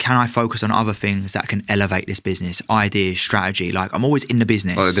is, can I focus on other things that can elevate this business, ideas, strategy? Like, I'm always in the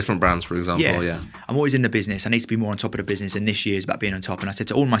business. Like the different brands, for example, yeah. I'm always in the business. I need to be more on top of the business, and this year is about being on top. And I said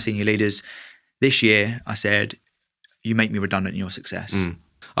to all my senior leaders, this year, I said, you make me redundant in your success.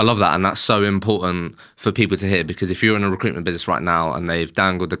 I love that, and that's so important for people to hear, because if you're in a recruitment business right now and they've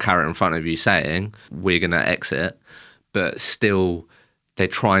dangled the carrot in front of you saying, we're going to exit, but still they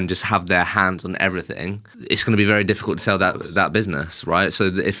try and just have their hands on everything, it's going to be very difficult to sell that business, right?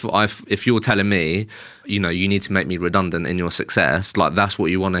 So if you're telling me, you need to make me redundant in your success, like that's what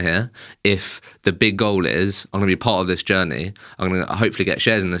you want to hear. If the big goal is, I'm going to be part of this journey, I'm going to hopefully get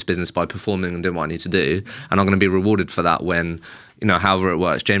shares in this business by performing and doing what I need to do, and I'm going to be rewarded for that when, however it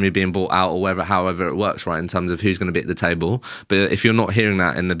works, Jamie being bought out or however it works, right, in terms of who's going to be at the table. But if you're not hearing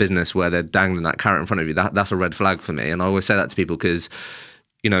that in the business where they're dangling that carrot in front of you, that's a red flag for me. And I always say that to people because,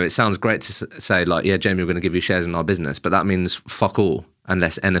 it sounds great to say like, yeah, Jamie, we're going to give you shares in our business, but that means fuck all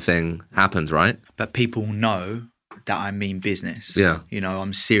unless anything happens, right? But people know that I mean business. Yeah.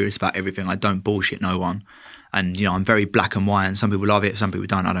 I'm serious about everything. I don't bullshit no one. And, I'm very black and white, and some people love it, some people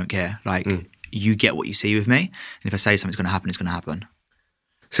don't. I don't care. Like, you get what you see with me. And if I say something's going to happen, it's going to happen.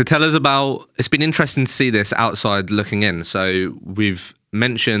 So tell us about, it's been interesting to see this outside looking in. So we've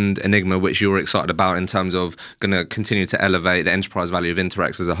mentioned Enigma, which you're excited about in terms of going to continue to elevate the enterprise value of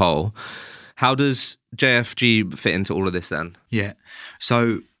Interex as a whole. How does JFG fit into all of this then? Yeah.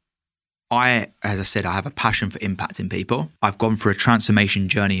 So as I said, I have a passion for impacting people. I've gone through a transformation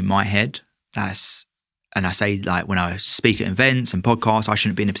journey in my head that's And I say, like, when I speak at events and podcasts, I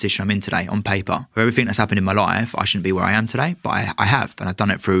shouldn't be in the position I'm in today on paper. For everything that's happened in my life, I shouldn't be where I am today, but I have. And I've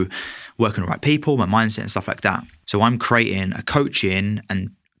done it through working with the right people, my mindset and stuff like that. So I'm creating a coaching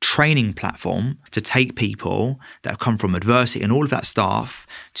and training platform to take people that have come from adversity and all of that stuff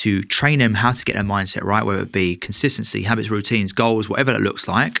to train them how to get their mindset right, whether it be consistency, habits, routines, goals, whatever that looks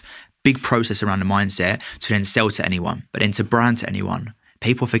like. Big process around the mindset to then sell to anyone, but then to brand to anyone.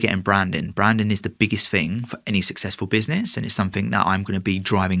 People are forgetting branding. Branding is the biggest thing for any successful business, and it's something that I'm going to be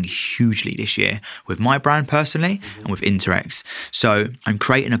driving hugely this year with my brand personally and with Interex. So I'm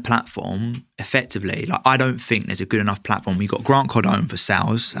creating a platform effectively. Like, I don't think there's a good enough platform. You've got Grant Cardone for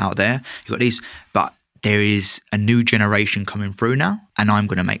sales out there. You've got these, but there is a new generation coming through now, and I'm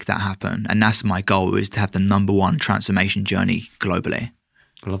going to make that happen. And that's my goal, is to have the #1 transformation journey globally.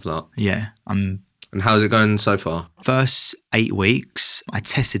 I love that. Yeah, And how's it going so far? First 8 weeks, I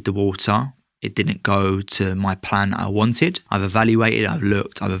tested the water. It didn't go to my plan I wanted. I've evaluated, I've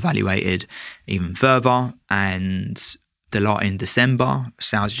looked, I've evaluated even further. And the lot in December,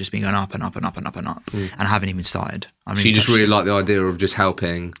 sales have just been going up and up and up and up and up. And I haven't even started. So you just really like the idea of just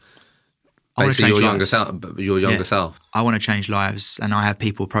helping basically your younger self. I want to change lives. And I have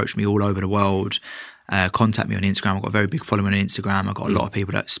people approach me all over the world. Contact me on Instagram. I've got a very big following on Instagram. I've got a lot of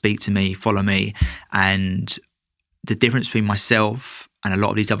people that speak to me, follow me. And the difference between myself and a lot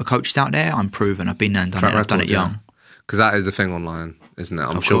of these other coaches out there, I'm proven. I've been there and done it. I've done it young. Because that is the thing online, isn't it?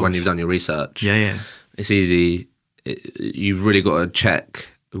 I'm sure when you've done your research, it's easy. You've really got to check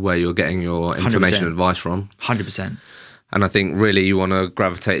where you're getting your information 100%. Advice from. 100%. And I think really you want to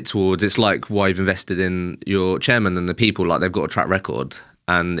gravitate towards, it's like why you've invested in your chairman and the people, like they've got a track record.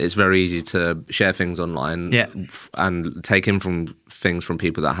 And it's very easy to share things online and take in from things from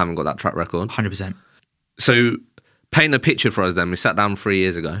people that haven't got that track record. 100%. So paint a picture for us then. We sat down 3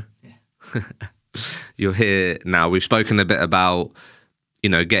 years ago. Yeah. You're here now. We've spoken a bit about,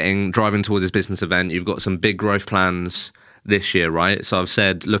 driving towards this business event. You've got some big growth plans this year, right? So I've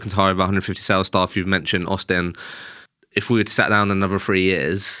said looking to hire over 150 sales staff. You've mentioned Austin. If we were to sat down another 3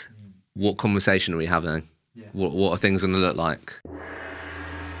 years, what conversation are we having? Yeah. What are things going to look like?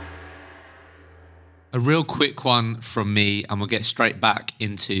 A real quick one from me, and we'll get straight back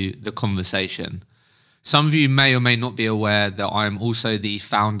into the conversation. Some of you may or may not be aware that I'm also the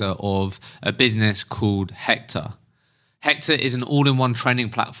founder of a business called Hector. Hector is an all-in-one training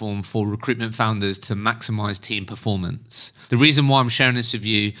platform for recruitment founders to maximize team performance. The reason why I'm sharing this with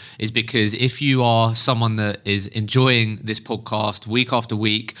you is because if you are someone that is enjoying this podcast week after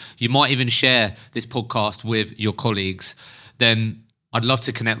week, you might even share this podcast with your colleagues, then I'd love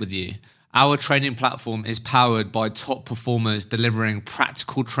to connect with you. Our training platform is powered by top performers delivering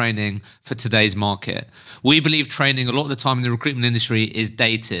practical training for today's market. We believe training a lot of the time in the recruitment industry is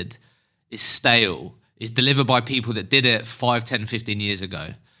dated, is stale, is delivered by people that did it 5, 10, 15 years ago.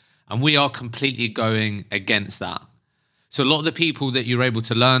 And we are completely going against that. So a lot of the people that you're able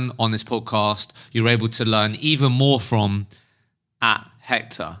to learn on this podcast, you're able to learn even more from at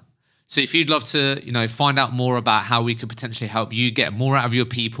Hector. So if you'd love to, find out more about how we could potentially help you get more out of your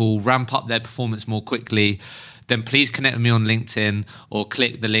people, ramp up their performance more quickly, then please connect with me on LinkedIn or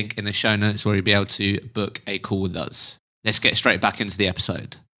click the link in the show notes where you'll be able to book a call with us. Let's get straight back into the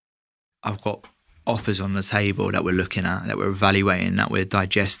episode. I've got offers on the table that we're looking at, that we're evaluating, that we're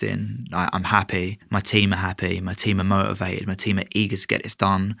digesting. I'm happy. My team are happy. My team are motivated. My team are eager to get this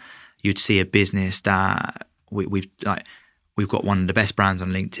done. You'd see a business that we've got one of the best brands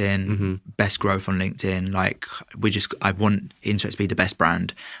on LinkedIn, best growth on LinkedIn. I want Interex to be the best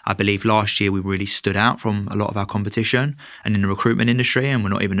brand. I believe last year we really stood out from a lot of our competition and in the recruitment industry, and we're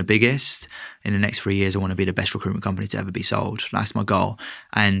not even the biggest. In the next 3 years, I want to be the best recruitment company to ever be sold. That's my goal.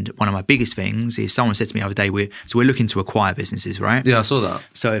 And one of my biggest things is someone said to me the other day, we're looking to acquire businesses, right? Yeah, I saw that.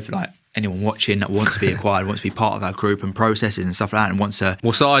 So if anyone watching that wants to be acquired, wants to be part of our group and processes and stuff like that, and wants to...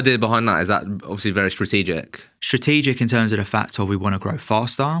 What's the idea behind that? Is that obviously very strategic? Strategic in terms of the fact of we want to grow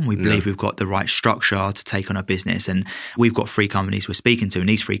faster. We believe we've got the right structure to take on our business. And we've got 3 companies we're speaking to, and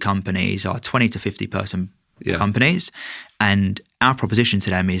these 3 companies are 20 to 50 person companies. And our proposition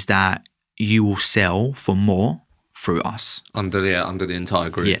to them is that you will sell for more through us. Under the entire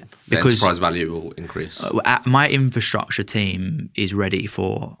group. Yeah. The enterprise value will increase. My infrastructure team is ready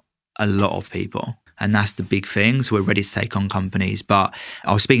for a lot of people. And that's the big thing. So we're ready to take on companies. But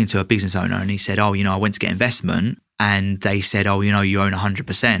I was speaking to a business owner and he said, I went to get investment and they said, you own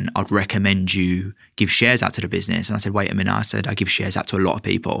 100%. I'd recommend you give shares out to the business. And I said, wait a minute. I said, I give shares out to a lot of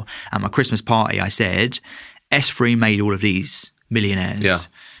people. At my Christmas party, I said, S3 made all of these millionaires. Yeah.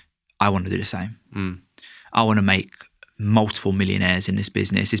 I want to do the same. I want to make multiple millionaires in this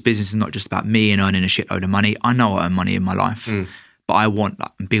business. This business is not just about me and earning a shitload of money. I know I earn money in my life, but I want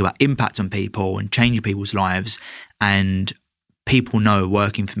to be about impact on people and changing people's lives. And people know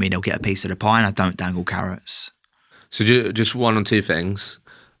working for me, they'll get a piece of the pie, and I don't dangle carrots. So just one or two things.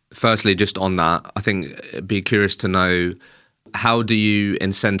 Firstly, just on that, I think it'd be curious to know, how do you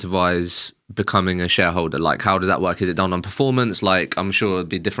incentivize becoming a shareholder? Like, how does that work? Is it done on performance? Like, I'm sure it'd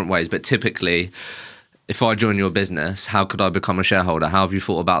be different ways, but typically, if I join your business, how could I become a shareholder? How have you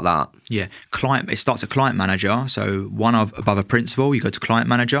thought about that? Yeah, it starts at client manager. So above a principal, you go to client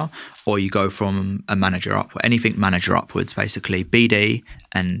manager, or you go from a manager up, anything manager upwards, basically. BD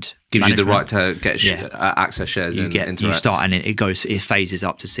and gives management. you the right to get access shares in Interact. You start, and it phases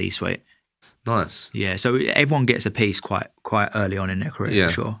up to C-suite. Nice. Yeah, so everyone gets a piece quite early on in their career,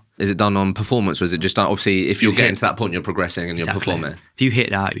 for sure. Is it done on performance, or is it just done, obviously, if you're getting to that point, you're progressing and you're performing? If you hit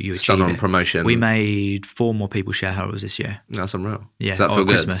that, you achieve done on it. promotion. We made 4 more people shareholders this year. That's unreal. Yeah, Does that feel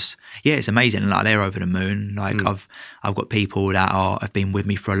Christmas. Good? Yeah, it's amazing. Like, they're over the moon. Like, I've got people that have been with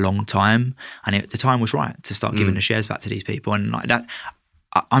me for a long time, and the time was right to start giving the shares back to these people. And like that,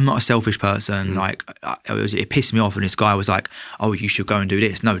 I'm not a selfish person. Like, it pissed me off, and this guy was like, "Oh, you should go and do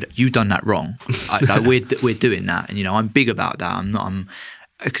this." No, you've done that wrong. We're doing that, and I'm big about that.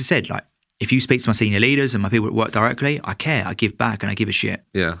 Like I said, like, if you speak to my senior leaders and my people that work directly, I care. I give back, and I give a shit.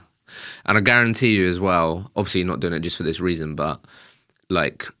 Yeah, and I guarantee you as well. Obviously, you're not doing it just for this reason, but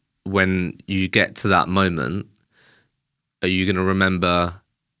like, when you get to that moment, are you going to remember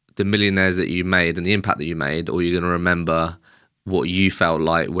the millionaires that you made and the impact that you made, or are you going to remember what you felt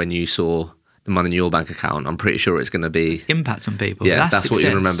like when you saw the money in your bank account? I'm pretty sure it's going to be impact on people. Yeah, that's what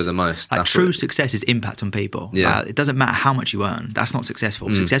you remember the most. Like, true success is impact on people. Yeah. It doesn't matter how much you earn. That's not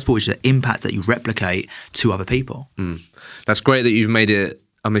successful. Successful is the impact that you replicate to other people. That's great that you've made it.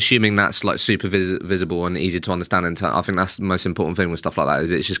 I'm assuming that's like super visible and easy to understand. And I think that's the most important thing with stuff like that, is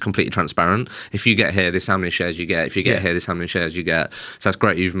it's just completely transparent. If you get here, this is how many shares you get. If you get here, this is how many shares you get. So that's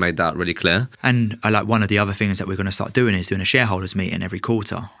great. You've made that really clear. And I like, one of the other things that we're going to start doing is doing a shareholders meeting every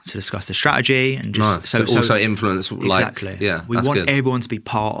quarter to discuss the strategy and just nice. So also influence. Like, exactly. Yeah, we want everyone to be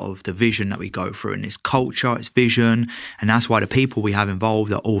part of the vision that we go through, and it's culture, it's vision, and that's why the people we have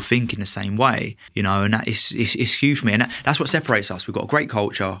involved are all thinking the same way. And that is huge for me. And that's what separates us. We've got a great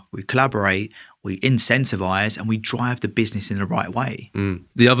culture. We collaborate, we incentivize, and we drive the business in the right way.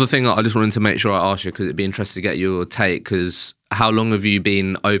 The other thing I just wanted to make sure I asked you, because it'd be interesting to get your take, because how long have you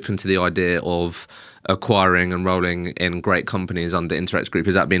been open to the idea of acquiring and rolling in great companies under Interact Group?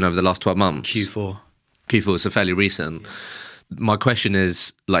 Has that been over the last 12 months? Q4, so fairly recent. My question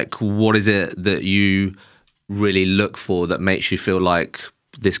is, like, what is it that you really look for that makes you feel like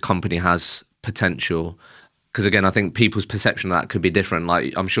this company has potential? Because again, I think people's perception of that could be different.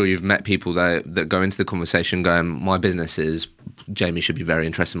 Like, I'm sure you've met people that go into the conversation going, my business is, Jamie should be very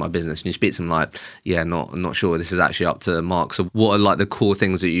interested in my business. And you speak to them like, yeah, not sure this is actually up to Mark. So what are like the core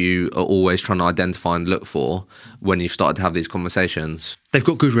things that you are always trying to identify and look for when you've started to have these conversations? They've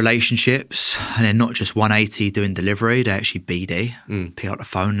got good relationships, and they're not just 180 doing delivery. They're actually BD, pick up the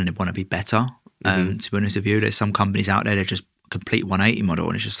phone, and they want to be better. To be honest with you, there's some companies out there that just complete 180 model,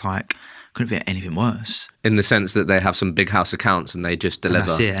 and it's just like, couldn't fit anything worse. In the sense that they have some big house accounts and they just deliver. And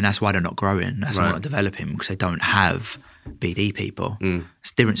that's it, and that's why they're not growing. That's why they're not developing, because they don't have BD people.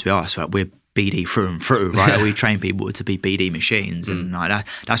 It's the difference with us, right? We're BD through and through, right? We train people to be BD machines, and like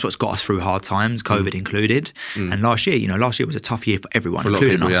that's what's got us through hard times, COVID included. And last year was a tough year for everyone,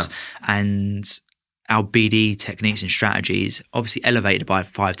 including us. And our BD techniques and strategies obviously elevated by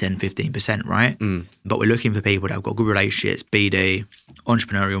 5, 10, 15%, right? But we're looking for people that have got good relationships, BD,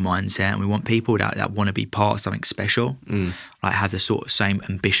 entrepreneurial mindset, and we want people that want to be part of something special, like have the sort of same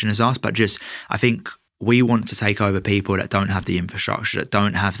ambition as us. But just, I think we want to take over people that don't have the infrastructure, that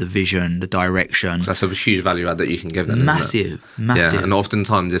don't have the vision, the direction. So that's a huge value add that you can give them. Massive. Yeah, and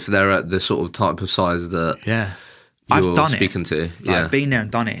oftentimes if they're at the sort of type of size that I've done speaking to. I've been there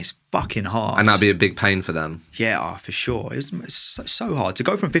and done it. It's fucking hard. And that'd be a big pain for them. Yeah, for sure. It's so hard. To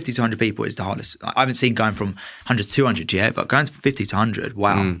go from 50 to 100 people is the hardest. I haven't seen going from 100 to 200 yet, but going from 50 to 100,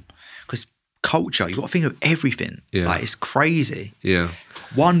 wow. Because culture, you've got to think of everything. Yeah. Like, it's crazy. Yeah.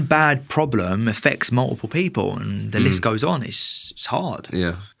 One bad problem affects multiple people, and the list goes on. It's hard.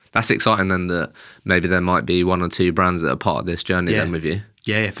 Yeah. That's exciting then, that maybe there might be 1 or 2 brands that are part of this journey then with you.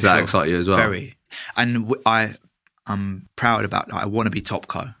 Yeah, for Does that excite you as well? Very. And I'm proud about, like, I want to be top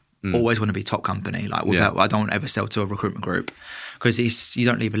co. Always want to be top company. Like, without, I don't ever sell to a recruitment group, because you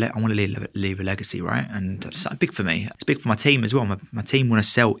don't leave I want to leave a legacy, right? And it's big for me. It's big for my team as well. My team want to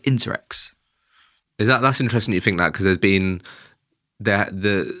sell Interex. That's interesting you think that, because there's been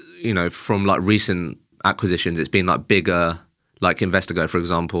from like recent acquisitions, it's been like bigger, like Investigo, for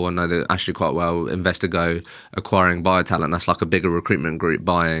example. I know that actually quite well. Investigo acquiring BioTalent, that's like a bigger recruitment group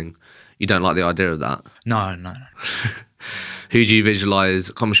buying. You don't like the idea of that? No. Who do you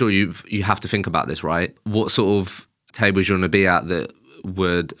visualize? I'm sure you have to think about this, right? What sort of tables you want to be at that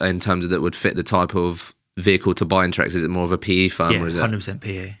would, in terms of that would fit the type of vehicle to buy Interact? Is it more of a PE firm? Yeah, or is it 100%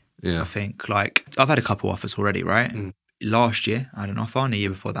 PE. Yeah. I think, like, I've had a couple offers already, right? Last year I had an offer, and the year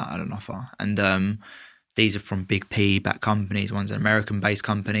before that I had an offer. And these are from big PE-backed companies. One's an American-based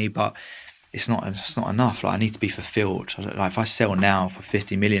company, but it's not enough. Like, I need to be fulfilled. Like, if I sell now for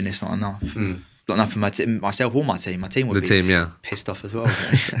 50 million, it's not enough. Not enough for myself or my team. My team would be pissed off as well.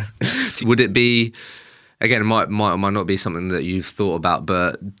 Would it be, again, it might not be something that you've thought about,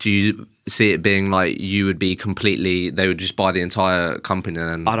 but do you see it being like you would be completely, they would just buy the entire company?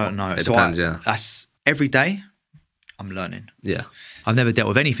 And I don't know. It depends, That's every day I'm learning. Yeah. I've never dealt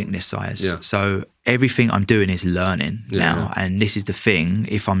with anything this size. Yeah. So everything I'm doing is learning now. Yeah. And this is the thing.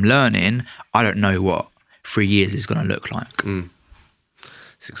 If I'm learning, I don't know what 3 years is going to look like.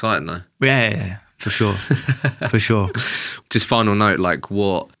 It's exciting though. Yeah, for sure. For sure. Just final note, like,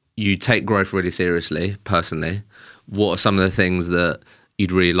 what you take growth really seriously, personally. What are some of the things that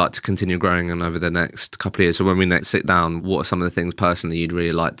you'd really like to continue growing in over the next couple of years? So when we next sit down, what are some of the things personally you'd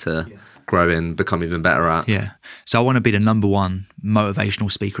really like to grow in, become even better at? Yeah. So I want to be the #1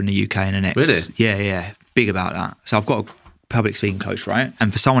 motivational speaker in the UK in the next. Really? Yeah. Big about that. So I've got a public speaking coach, right?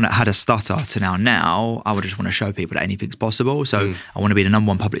 And for someone that had a stutter to now, I would just want to show people that anything's possible. So I want to be the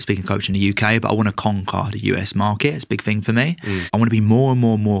 #1 public speaking coach in the UK, but I want to conquer the US market. It's a big thing for me. I want to be more and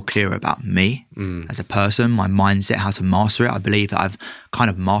more clear about me as a person, my mindset, how to master it. I believe that I've kind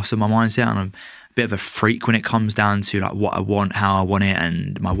of mastered my mindset, and I'm a bit of a freak when it comes down to like what I want, how I want it,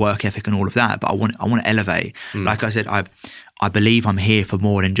 and my work ethic and all of that. But I want to elevate. Like I said, I believe I'm here for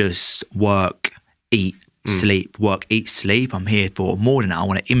more than just work, eat, sleep, work, eat, sleep. I'm here for more than that. I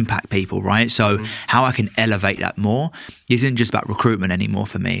want to impact people, right? So how I can elevate that more isn't just about recruitment anymore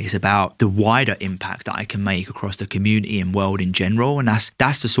for me. It's about the wider impact that I can make across the community and world in general. And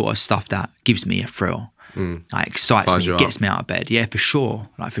that's the sort of stuff that gives me a thrill. Like, excites me, gets me out of bed. Yeah, for sure.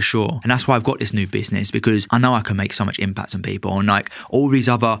 For sure. And that's why I've got this new business, because I know I can make so much impact on people. And like all these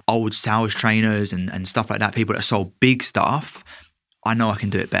other old sales trainers and stuff like that, people that sold big stuff, I know I can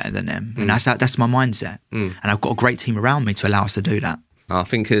do it better than them. And that's my mindset. And I've got a great team around me to allow us to do that. I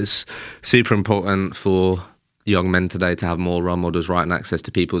think it's super important for young men today to have more role models, right, and access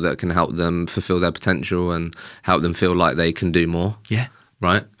to people that can help them fulfill their potential and help them feel like they can do more. Yeah.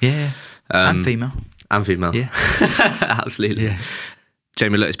 Right? Yeah. And female. And female. Yeah. Absolutely. Yeah.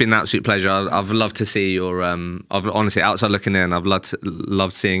 Jamie, look, it's been an absolute pleasure. I've loved to see your, I've honestly, outside looking in, I've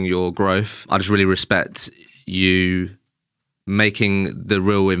loved seeing your growth. I just really respect you making the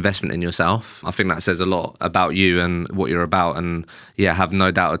real investment in yourself. I think that says a lot about you and what you're about. And yeah, have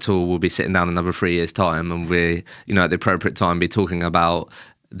no doubt at all, we'll be sitting down another 3 years' time and we, at the appropriate time, be talking about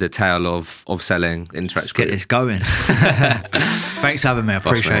the tale of selling Interact. Let's get this going. Thanks for having me. I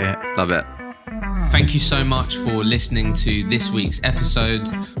appreciate it. Love it. Thank you so much for listening to this week's episode.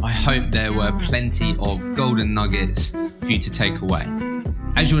 I hope there were plenty of golden nuggets for you to take away.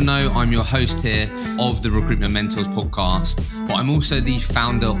 As you'll know, I'm your host here of the Recruitment Mentors podcast, but I'm also the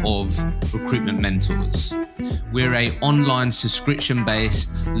founder of Recruitment Mentors. We're an online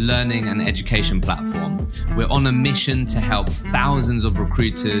subscription-based learning and education platform. We're on a mission to help thousands of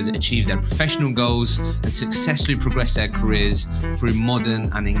recruiters achieve their professional goals and successfully progress their careers through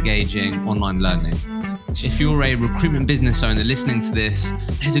modern and engaging online learning. If you're a recruitment business owner listening to this,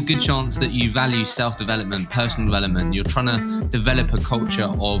 there's a good chance that you value self-development, personal development. You're trying to develop a culture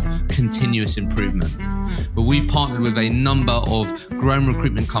of continuous improvement. But we've partnered with a number of growing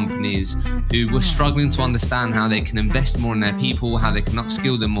recruitment companies who were struggling to understand how they can invest more in their people, how they can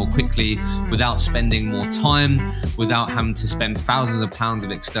upskill them more quickly without spending more time, without having to spend thousands of pounds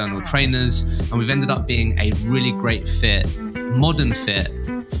of external trainers. And we've ended up being a really great fit, modern fit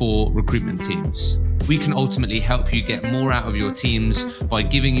for recruitment teams. We can ultimately help you get more out of your teams by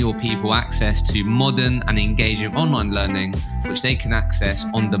giving your people access to modern and engaging online learning, which they can access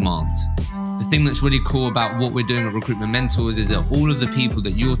on demand. The thing that's really cool about what we're doing at Recruitment Mentors is that all of the people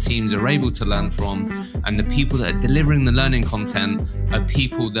that your teams are able to learn from and the people that are delivering the learning content are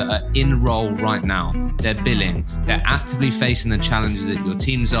people that are in role right now. They're billing, they're actively facing the challenges that your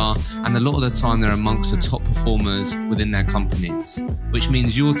teams are, and a lot of the time they're amongst the top performers within their companies, which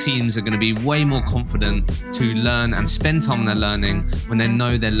means your teams are going to be way more confident to learn and spend time on their learning when they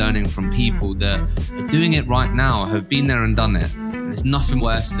know they're learning from people that are doing it right now, have been there and done it. There's nothing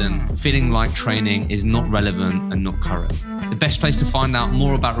worse than feeling like training is not relevant and not current. The best place to find out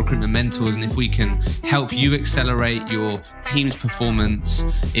more about Recruitment Mentors and if we can help you accelerate your team's performance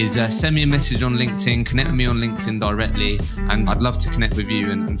is send me a message on LinkedIn, connect with me on LinkedIn directly, and I'd love to connect with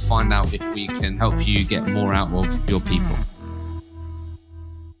you and find out if we can help you get more out of your people.